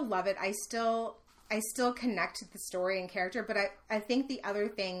I still love it. I still connect to the story and character, but I think the other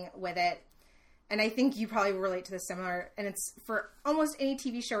thing with it, and I think you probably relate to this similar, and it's for almost any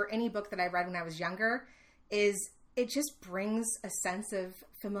TV show or any book that I read when I was younger, is it just brings a sense of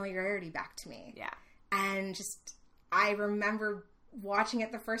familiarity back to me. Yeah. And just, I remember watching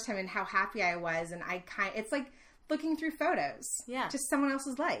it the first time and how happy I was, and it's like looking through photos. Yeah. Just someone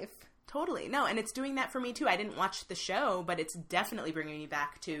else's life. Totally. No, and it's doing that for me too. I didn't watch the show, but it's definitely bringing me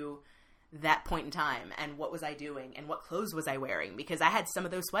back to that point in time and what was I doing and what clothes was I wearing, because I had some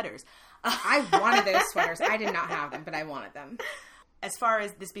of those sweaters. I wanted those sweaters. I did not have them, but I wanted them. As far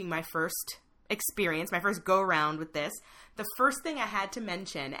as this being my first experience, my first go around with this, the first thing I had to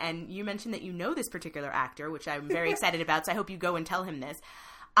mention, and you mentioned that you know this particular actor, which I'm very excited about, so I hope you go and tell him this.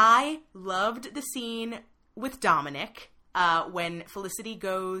 I loved the scene with Dominic when Felicity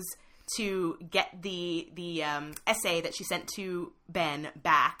goes to get the essay that she sent to Ben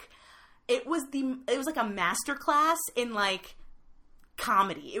back. It was like a masterclass in like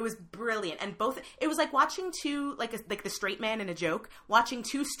comedy. It was brilliant, and it was like watching two like the straight man in a joke, watching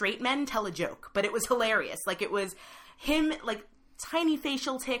 2 straight men tell a joke, but it was hilarious. Like it was him like tiny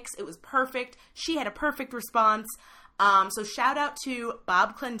facial tics. It was perfect. She had a perfect response. So shout out to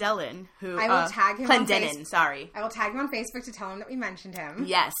Bob Clendenin, who I will tag him on Facebook. Sorry, I will tag him on Facebook to tell him that we mentioned him.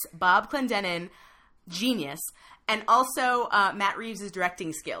 Yes, Bob Clendenin, genius. And also Matt Reeves'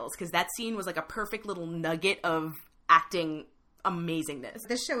 directing skills, because that scene was like a perfect little nugget of acting amazingness.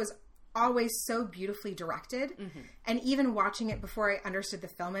 This show is always so beautifully directed. Mm-hmm. And even watching it before I understood the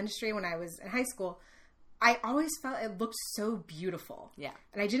film industry when I was in high school, I always felt it looked so beautiful. Yeah.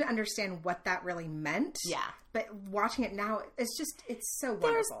 And I didn't understand what that really meant. Yeah. But watching it now, it's so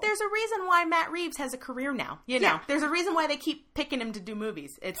wonderful. There's a reason why Matt Reeves has a career now. You know, there's a reason why they keep picking him to do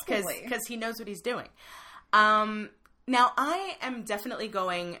movies. It's because he knows what he's doing. Now I am definitely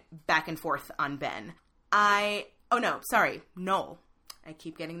going back and forth on Ben. Noel. I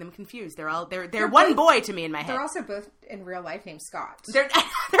keep getting them confused. They're one boy to me in my head. They're also both in real life named Scott. They're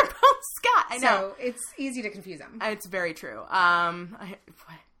both Scott. I know. So it's easy to confuse them. It's very true.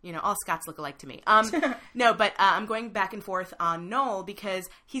 All Scots look alike to me. No, but I'm going back and forth on Noel because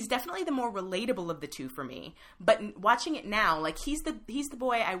he's definitely the more relatable of the two for me. But watching it now, like he's the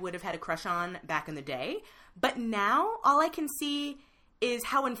boy I would have had a crush on back in the day. But now all I can see is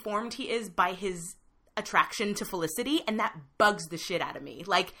how informed he is by his attraction to Felicity, and that bugs the shit out of me.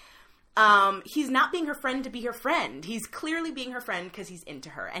 Like, he's not being her friend to be her friend. He's clearly being her friend because he's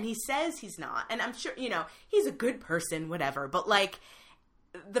into her, and he says he's not. And I'm sure, he's a good person, whatever. But like,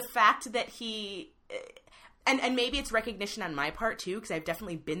 the fact that he, and maybe it's recognition on my part too, because I've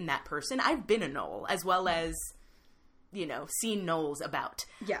definitely been that person. I've been a Noel, as well as, seen Noels about.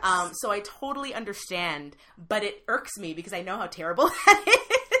 Yes. So I totally understand, but it irks me because I know how terrible that is.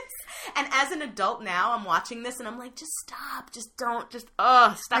 And as an adult now, I'm watching this and I'm like, just stop. Just don't. Just,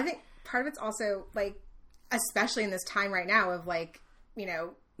 stop. I think part of it's also, like, especially in this time right now of, like,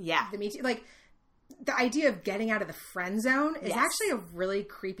 yeah. the Me Too, like, the idea of getting out of the friend zone is actually a really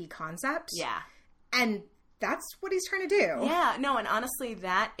creepy concept. Yeah. And that's what he's trying to do. Yeah. No, and honestly,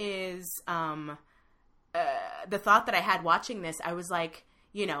 that is the thought that I had watching this. I was like,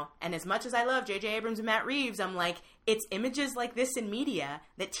 and as much as I love J.J. Abrams and Matt Reeves, I'm like, it's images like this in media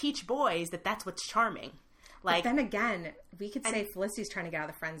that teach boys that that's what's charming. Like, but then again, we could say Felicity's trying to get out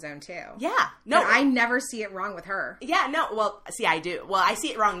of the friend zone too. Yeah. No. But I never see it wrong with her. Yeah, no. Well, see, I do. Well, I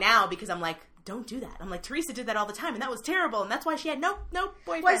see it wrong now because I'm like, don't do that. I'm like, Teresa did that all the time, and that was terrible, and that's why she had no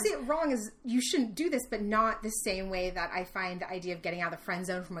boyfriend. Well, I see it wrong as you shouldn't do this, but not the same way that I find the idea of getting out of the friend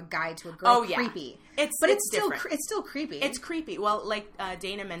zone from a guy to a girl creepy. It's still creepy. It's creepy. Well, like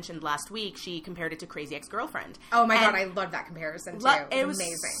Dana mentioned last week, she compared it to Crazy Ex-Girlfriend. Oh my God, I love that comparison too. It was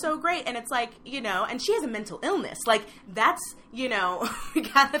amazing. So great, and it's like, and she has a mental illness. Like, that's, we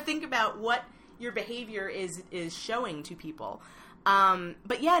gotta think about what your behavior is showing to people.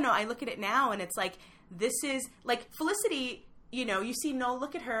 But yeah, no, I look at it now and it's like, this is like Felicity, you see Noel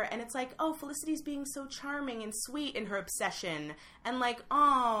look at her and it's like, oh, Felicity's being so charming and sweet in her obsession. And like,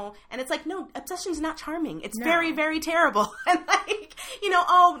 oh, and it's like, no, obsession's not charming. It's very, very terrible. And like,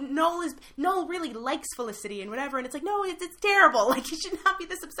 Noel really likes Felicity and whatever. And it's like, no, it's terrible. Like, you should not be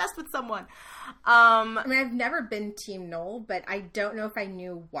this obsessed with someone. I mean, I've never been Team Noel, but I don't know if I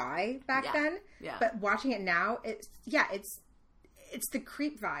knew why back then. Yeah. But watching it now, it's the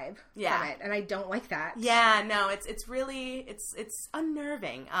creep vibe Yeah. from it, and I don't like that. Yeah, no, it's really it's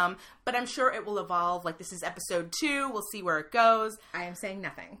unnerving. But I'm sure it will evolve. Like, this is episode 2. We'll see where it goes. I am saying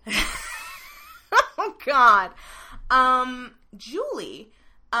nothing. Oh God. Julie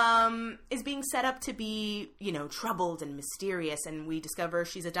is being set up to be, troubled and mysterious, and we discover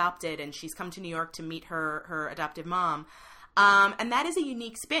she's adopted and she's come to New York to meet her adoptive mom. And that is a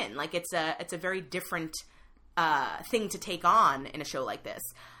unique spin. Like, it's a very different thing to take on in a show like this.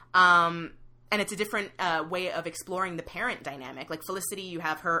 And it's a different way of exploring the parent dynamic. Like, Felicity, you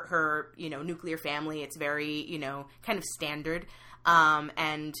have her nuclear family. It's very, kind of standard.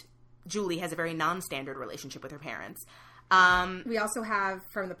 And Julie has a very non-standard relationship with her parents. We also have,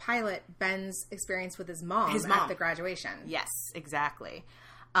 from the pilot, Ben's experience with his mom at the graduation. Yes, exactly.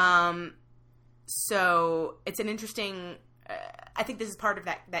 So it's an interesting... I think this is part of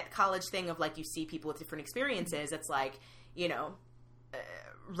that college thing of, like, you see people with different experiences. It's like,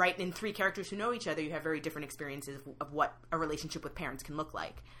 right in 3 characters who know each other, you have very different experiences of what a relationship with parents can look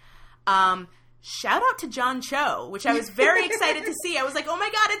like. Shout out to John Cho, which I was very excited to see. I was like, oh my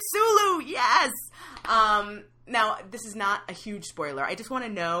God, it's Sulu! Yes! Now, this is not a huge spoiler. I just want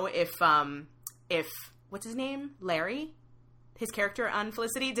to know if what's his name? Larry? His character on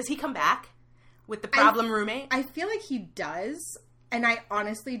Felicity, does he come back with the problem roommate? I feel like he does, and I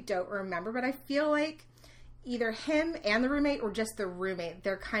honestly don't remember, but I feel like either him and the roommate, or just the roommate,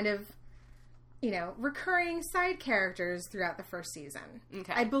 they're kind of, recurring side characters throughout the first season.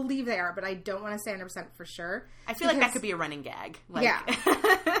 Okay. I believe they are, but I don't want to say 100% for sure. I feel like that could be a running gag. Like, yeah.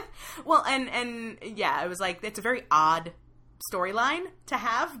 Well, and yeah, it was like, it's a very odd storyline to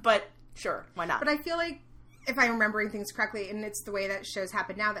have, but sure, why not? But I feel like, if I'm remembering things correctly, and it's the way that shows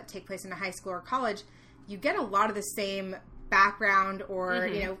happen now that take place in a high school or college, you get a lot of the same background or,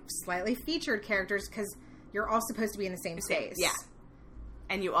 slightly featured characters, because you're all supposed to be in the same space. Yeah.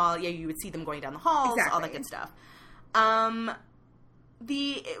 And you would see them going down the halls, exactly. all that good stuff.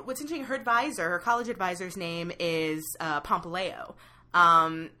 What's interesting, her college advisor's name is Pompilio.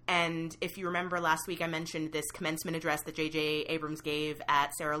 And if you remember last week, I mentioned this commencement address that J.J. Abrams gave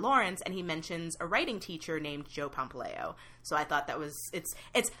at Sarah Lawrence, and he mentions a writing teacher named Joe Pompilio. So I thought that was,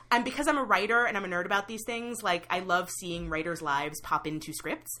 and because I'm a writer and I'm a nerd about these things, like, I love seeing writers' lives pop into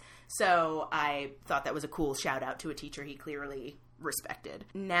scripts. So I thought that was a cool shout out to a teacher he clearly respected.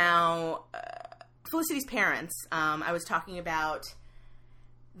 Now, Felicity's parents, I was talking about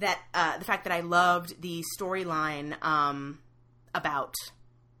that, the fact that I loved the storyline, about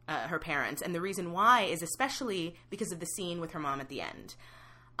her parents, and the reason why is especially because of the scene with her mom at the end.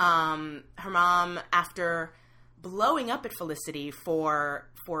 Her mom, after blowing up at Felicity for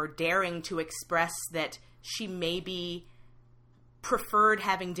daring to express that she maybe preferred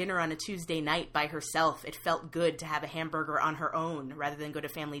having dinner on a Tuesday night by herself, it felt good to have a hamburger on her own rather than go to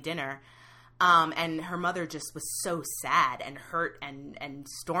family dinner. And her mother just was so sad and hurt and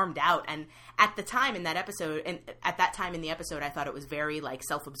stormed out. And at the time in that episode, I thought it was very, like,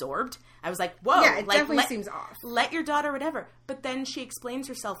 self-absorbed. I was like, whoa. Yeah, it like, definitely seems off. Let your daughter, whatever. But then she explains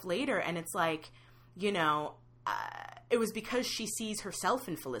herself later, and it's like, it was because she sees herself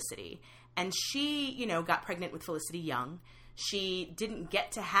in Felicity. And she, got pregnant with Felicity young. She didn't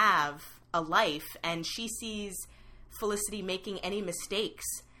get to have a life, and she sees Felicity making any mistakes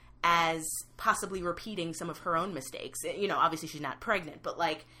as possibly repeating some of her own mistakes. Obviously she's not pregnant, but,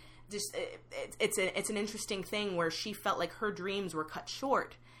 like, just it's an interesting thing where she felt like her dreams were cut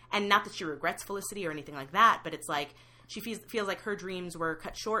short, and not that she regrets Felicity or anything like that, but it's like she feels like her dreams were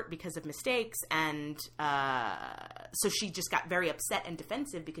cut short because of mistakes, and so she just got very upset and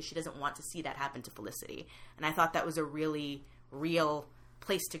defensive because she doesn't want to see that happen to Felicity. And I thought that was a really real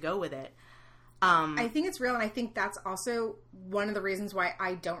place to go with it. I think it's real, and I think that's also one of the reasons why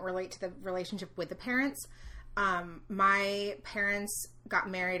I don't relate to the relationship with the parents. My parents got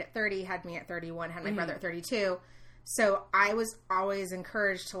married at 30, had me at 31, had my brother at 32. So I was always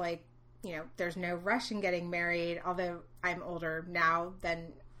encouraged to, like, there's no rush in getting married, although I'm older now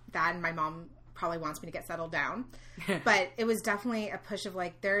than that, and my mom probably wants me to get settled down. But it was definitely a push of,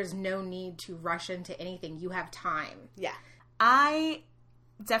 like, there's no need to rush into anything. You have time. Yeah. I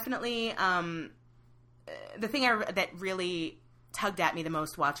definitely, the thing that really tugged at me the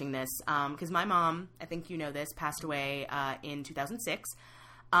most watching this, because my mom, I think you know this, passed away in 2006,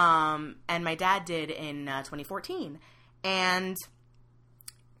 and my dad did in 2014. And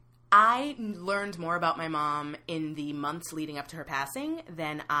I learned more about my mom in the months leading up to her passing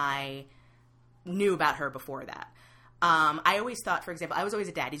than I knew about her before that. I always thought, for example, I was always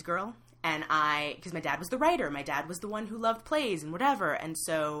a daddy's girl. And because my dad was the writer, my dad was the one who loved plays and whatever. And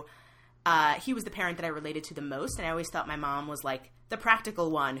so he was the parent that I related to the most, and I always thought my mom was like the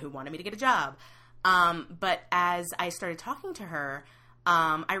practical one who wanted me to get a job. But as I started talking to her,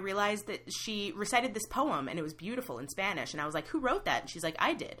 I realized that she recited this poem, and it was beautiful in Spanish, and I was like, who wrote that? And she's like,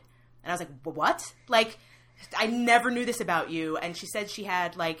 I did. And I was like, what? Like, I never knew this about you. And she said she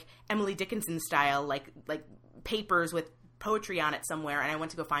had, like, Emily Dickinson style, like papers with poetry on it somewhere, and I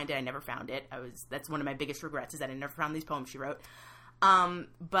went to go find it. I never found it. That's one of my biggest regrets, is that I never found these poems she wrote.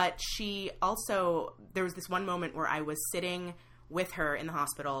 But she also, there was this one moment where I was sitting with her in the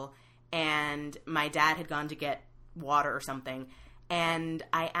hospital, and my dad had gone to get water or something, and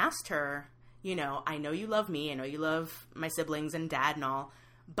I asked her, you know, I know you love me, I know you love my siblings and dad and all,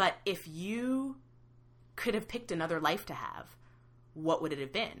 but if you could have picked another life to have, what would it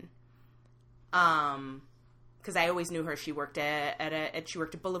have been? Because I always knew her. She worked she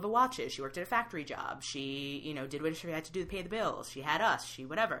worked at Bulova Watches. She worked at a factory job. She, you know, did what she had to do to pay the bills. She had us. She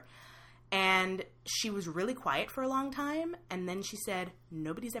whatever. And she was really quiet for a long time. And then she said,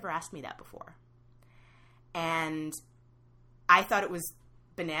 nobody's ever asked me that before. And I thought it was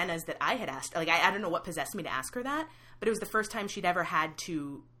bananas that I had asked. Like, I don't know what possessed me to ask her that, but it was the first time she'd ever had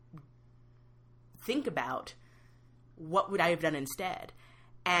to think about what would I have done instead.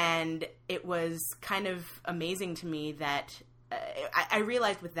 And it was kind of amazing to me that I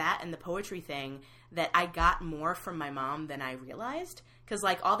realized with that and the poetry thing that I got more from my mom than I realized. Because,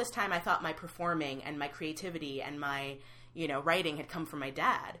 like, all this time I thought my performing and my creativity and my, you know, writing had come from my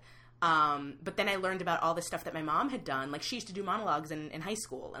dad. But then I learned about all this stuff that my mom had done. Like, she used to do monologues in high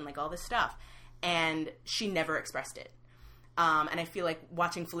school and, like, all this stuff. And she never expressed it. And I feel like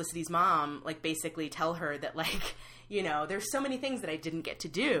watching Felicity's mom, like, basically tell her that, like, you know, there's so many things that I didn't get to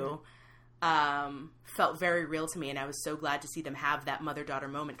do, felt very real to me. And I was so glad to see them have that mother-daughter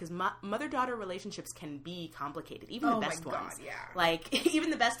moment. Because mother-daughter relationships can be complicated. Even the best ones. Yeah. Like, even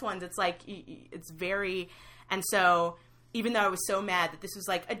the best ones, it's like, it's very... And so, even though I was so mad that this was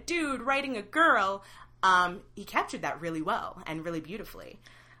like a dude writing a girl, he captured that really well and really beautifully.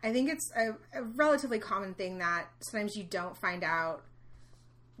 I think it's a relatively common thing that sometimes you don't find out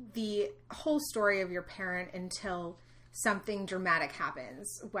the whole story of your parent until something dramatic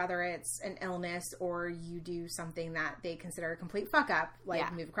happens, whether it's an illness or you do something that they consider a complete fuck up,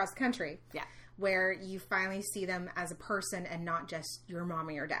 like move across the country. Yeah. Where you finally see them as a person and not just your mom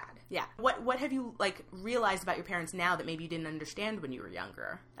or your dad. Yeah. What have you, like, realized about your parents now that maybe you didn't understand when you were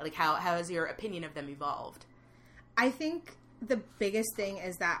younger? Like, how has your opinion of them evolved? I think the biggest thing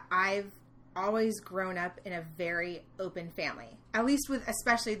is that I've always grown up in a very open family, at least with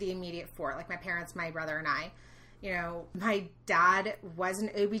especially the immediate four, like my parents, my brother, and I. You know, my dad was an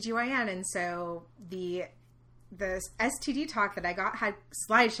OBGYN, and so the STD talk that I got had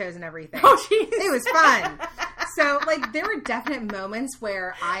slideshows and everything. Oh, jeez. It was fun. So, like, there were definite moments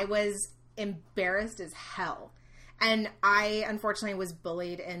where I was embarrassed as hell. And I, unfortunately, was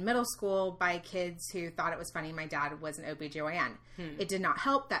bullied in middle school by kids who thought it was funny my dad was an OBGYN. It did not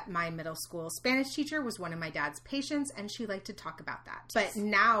help that my middle school Spanish teacher was one of my dad's patients, and she liked to talk about that. But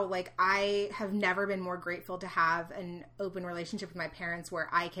now, like, I have never been more grateful to have an open relationship with my parents where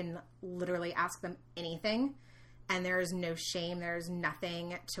I can literally ask them anything, and there is no shame. There's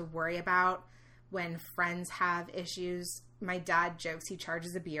nothing to worry about. When friends have issues, my dad jokes he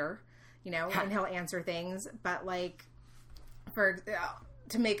charges a beer. You know, and he'll answer things. But, like,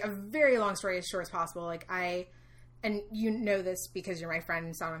 to make a very long story as short as possible, like, and you know this because you're my friend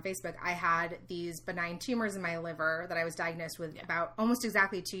and saw it on Facebook, I had these benign tumors in my liver that I was diagnosed with about almost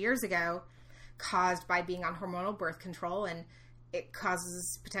exactly 2 years ago, caused by being on hormonal birth control, and it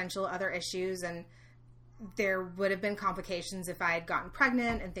causes potential other issues, and there would have been complications if I had gotten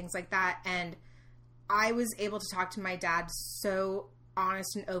pregnant and things like that. And I was able to talk to my dad so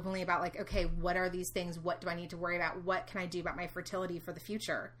honest and openly about, like, okay, what are these things? What do I need to worry about? What can I do about my fertility for the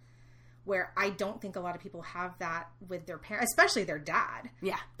future? Where I don't think a lot of people have that with their parents, especially their dad.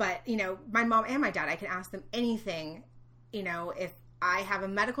 Yeah. But, you know, my mom and my dad, I can ask them anything. You know, if I have a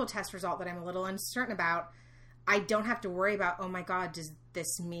medical test result that I'm a little uncertain about, I don't have to worry about, oh my God, does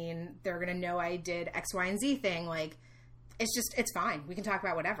this mean they're going to know I did X, Y, and Z thing? Like, it's fine. We can talk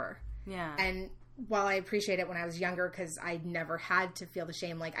about whatever. Yeah. And while I appreciate it when I was younger because I never had to feel the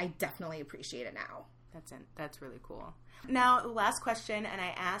shame, like, I definitely appreciate it now. That's really cool. Now, the last question, and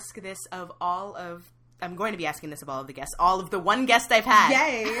I ask this of I'm going to be asking this of all of the guests, all of the one guest I've had.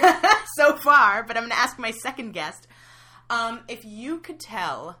 Yay! So far, but I'm going to ask my second guest. If you could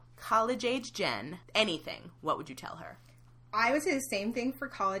tell college-age Jen anything, what would you tell her? I would say the same thing for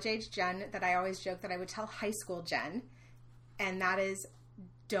college-age Jen that I always joke that I would tell high school Jen, and that is,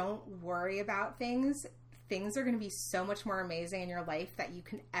 don't worry about things. things are going to be so much more amazing in your life that you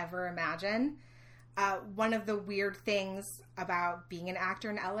can ever imagine. One of the weird things about being an actor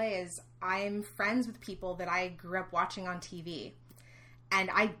in LA is I'm friends with people that I grew up watching on TV. And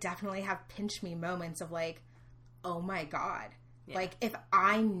I definitely have pinch me moments of like, oh my God. Yeah. Like, if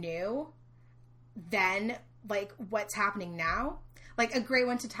I knew then, like, what's happening now. Like, a great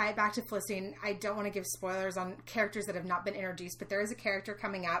one to tie it back to Felicity, and I don't want to give spoilers on characters that have not been introduced, but there is a character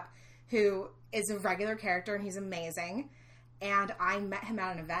coming up who is a regular character, and he's amazing. And I met him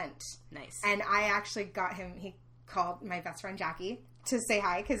at an event. Nice. And I actually got him, he called my best friend Jackie to say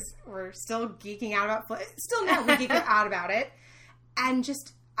hi, because we're still geeking out about, still now we're geeking out about it. And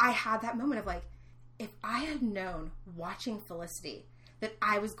just, I had that moment of like, if I had known watching Felicity that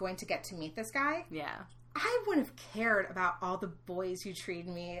I was going to get to meet this guy, I wouldn't have cared about all the boys who treated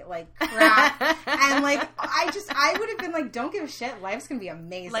me like crap. And like, I would have been like, don't give a shit. Life's going to be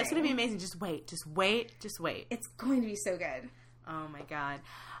amazing. Life's going to be amazing. Just wait. It's going to be so good. Oh my God.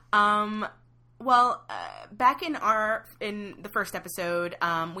 Well, back in the first episode,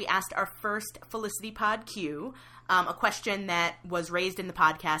 we asked our first Felicity Pod Q, a question that was raised in the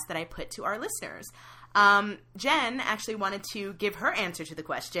podcast that I put to our listeners. Jen actually wanted to give her answer to the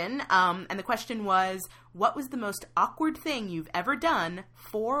question, and the question was, what was the most awkward thing you've ever done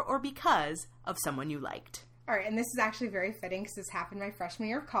for or because of someone you liked? All right, and this is actually very fitting because this happened my freshman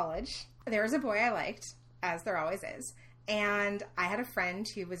year of college. There was a boy I liked, as there always is. And I had a friend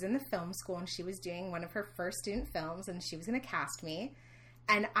who was in the film school, and she was doing one of her first student films, and she was going to cast me.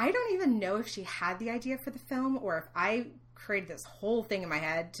 And I don't even know if she had the idea for the film or if I created this whole thing in my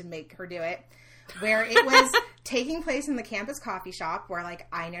head to make her do it, where it was taking place in the campus coffee shop where, like,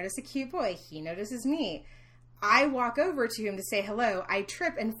 I notice a cute boy. He notices me. I walk over to him to say hello. I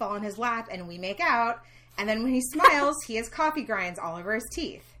trip and fall in his lap, and we make out. And then when he smiles, he has coffee grinds all over his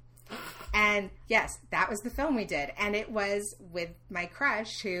teeth. And yes, that was the film we did. And it was with my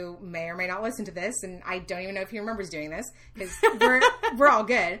crush, who may or may not listen to this. And I don't even know if he remembers doing this because we're all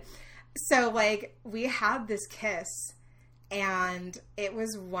good. So, like, we had this kiss, and it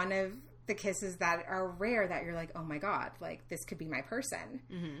was one of the kisses that are rare that you're like, oh my God, like, this could be my person.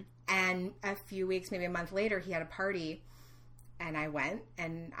 Mm-hmm. And a few weeks, maybe a month later, he had a party, and I went,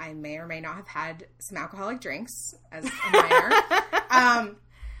 and I may or may not have had some alcoholic drinks as a minor.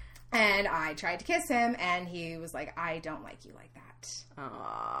 And I tried to kiss him, and he was like, I don't like you like that. Aww.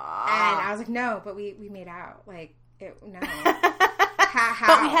 And I was like, no, but we made out. Like, no. How?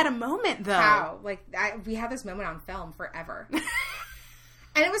 But we had a moment, though. How? Like, we had this moment on film forever.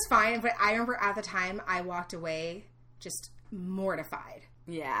 And it was fine, but I remember at the time, I walked away just mortified.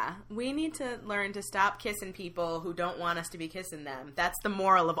 Yeah. We need to learn to stop kissing people who don't want us to be kissing them. That's the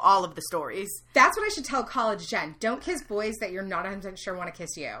moral of all of the stories. That's what I should tell college Jen. Don't kiss boys that you're not 100% sure want to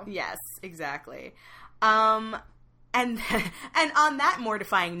kiss you. Yes, exactly. And on that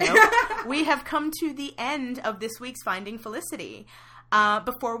mortifying note, we have come to the end of this week's Finding Felicity.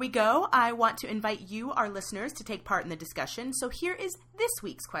 Before we go, I want to invite you, our listeners, to take part in the discussion. So here is this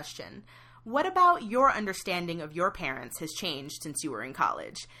week's question. What about your understanding of your parents has changed since you were in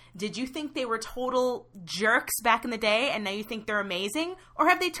college? Did you think they were total jerks back in the day and now you think they're amazing? Or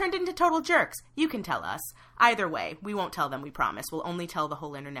have they turned into total jerks? You can tell us. Either way, we won't tell them, we promise. We'll only tell the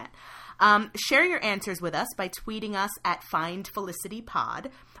whole internet. Share your answers with us by tweeting us at FindFelicityPod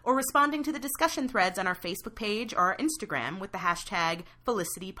or responding to the discussion threads on our Facebook page or our Instagram with the hashtag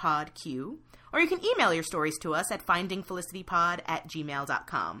FelicityPodQ. Or you can email your stories to us at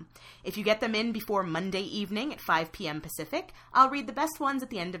findingfelicitypod@gmail.com. If you get them in before Monday evening at 5 p.m. Pacific, I'll read the best ones at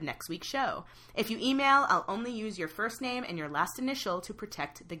the end of next week's show. If you email, I'll only use your first name and your last initial to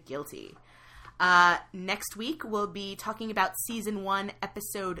protect the guilty. Next week, we'll be talking about Season 1,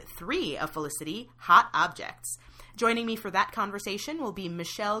 Episode 3 of Felicity, Hot Objects. Joining me for that conversation will be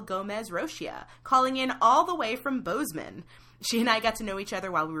Michelle Gomez-Rochia, calling in all the way from Bozeman. She and I got to know each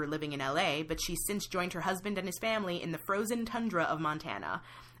other while we were living in LA, but she's since joined her husband and his family in the frozen tundra of Montana.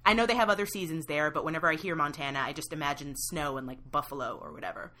 I know they have other seasons there, but whenever I hear Montana, I just imagine snow and, like, buffalo or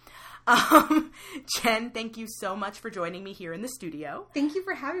whatever. Jen, thank you so much for joining me here in the studio. Thank you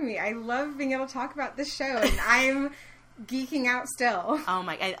for having me. I love being able to talk about this show, and I'm geeking out still. Oh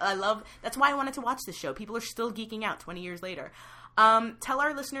my, I love, that's why I wanted to watch this show. People are still geeking out 20 years later. Tell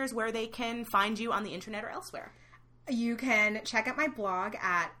our listeners where they can find you on the internet or elsewhere. You can check out my blog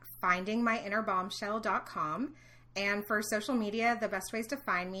at findingmyinnerbombshell.com. And for social media, the best ways to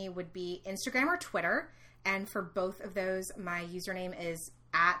find me would be Instagram or Twitter. And for both of those, my username is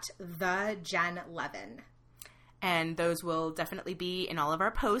 @thejenlevin. And those will definitely be in all of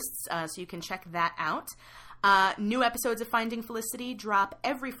our posts, so you can check that out. New episodes of Finding Felicity drop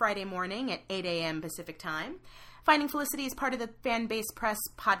every Friday morning at 8 a.m. Pacific Time. Finding Felicity is part of the Fanbase Press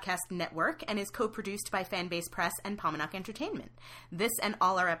podcast network and is co-produced by Fanbase Press and Pominock Entertainment. This and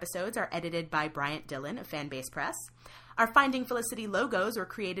all our episodes are edited by Bryant Dillon of Fanbase Press. Our Finding Felicity logos were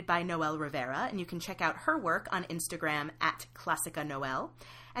created by Noelle Rivera, and you can check out her work on Instagram at Classica Noelle.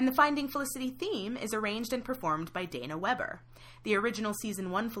 And the Finding Felicity theme is arranged and performed by Dana Weber. The original Season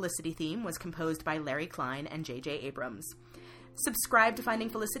 1 Felicity theme was composed by Larry Klein and J.J. Abrams. Subscribe to Finding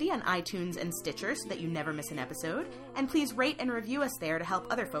Felicity on iTunes and Stitcher so that you never miss an episode, and please rate and review us there to help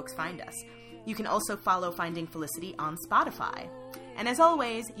other folks find us. You can also follow Finding Felicity on Spotify. And as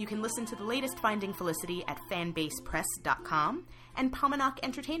always, you can listen to the latest Finding Felicity at fanbasepress.com and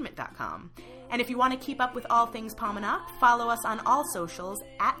pominockentertainment.com. And if you want to keep up with all things Pominock, follow us on all socials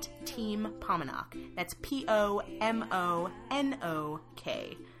at Team Pominock. That's Pomonok.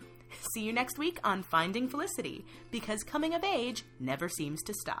 See you next week on Finding Felicity, because coming of age never seems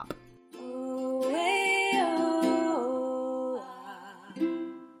to stop.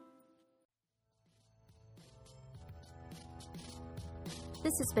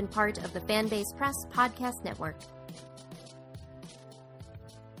 This has been part of the Fanbase Press Podcast Network.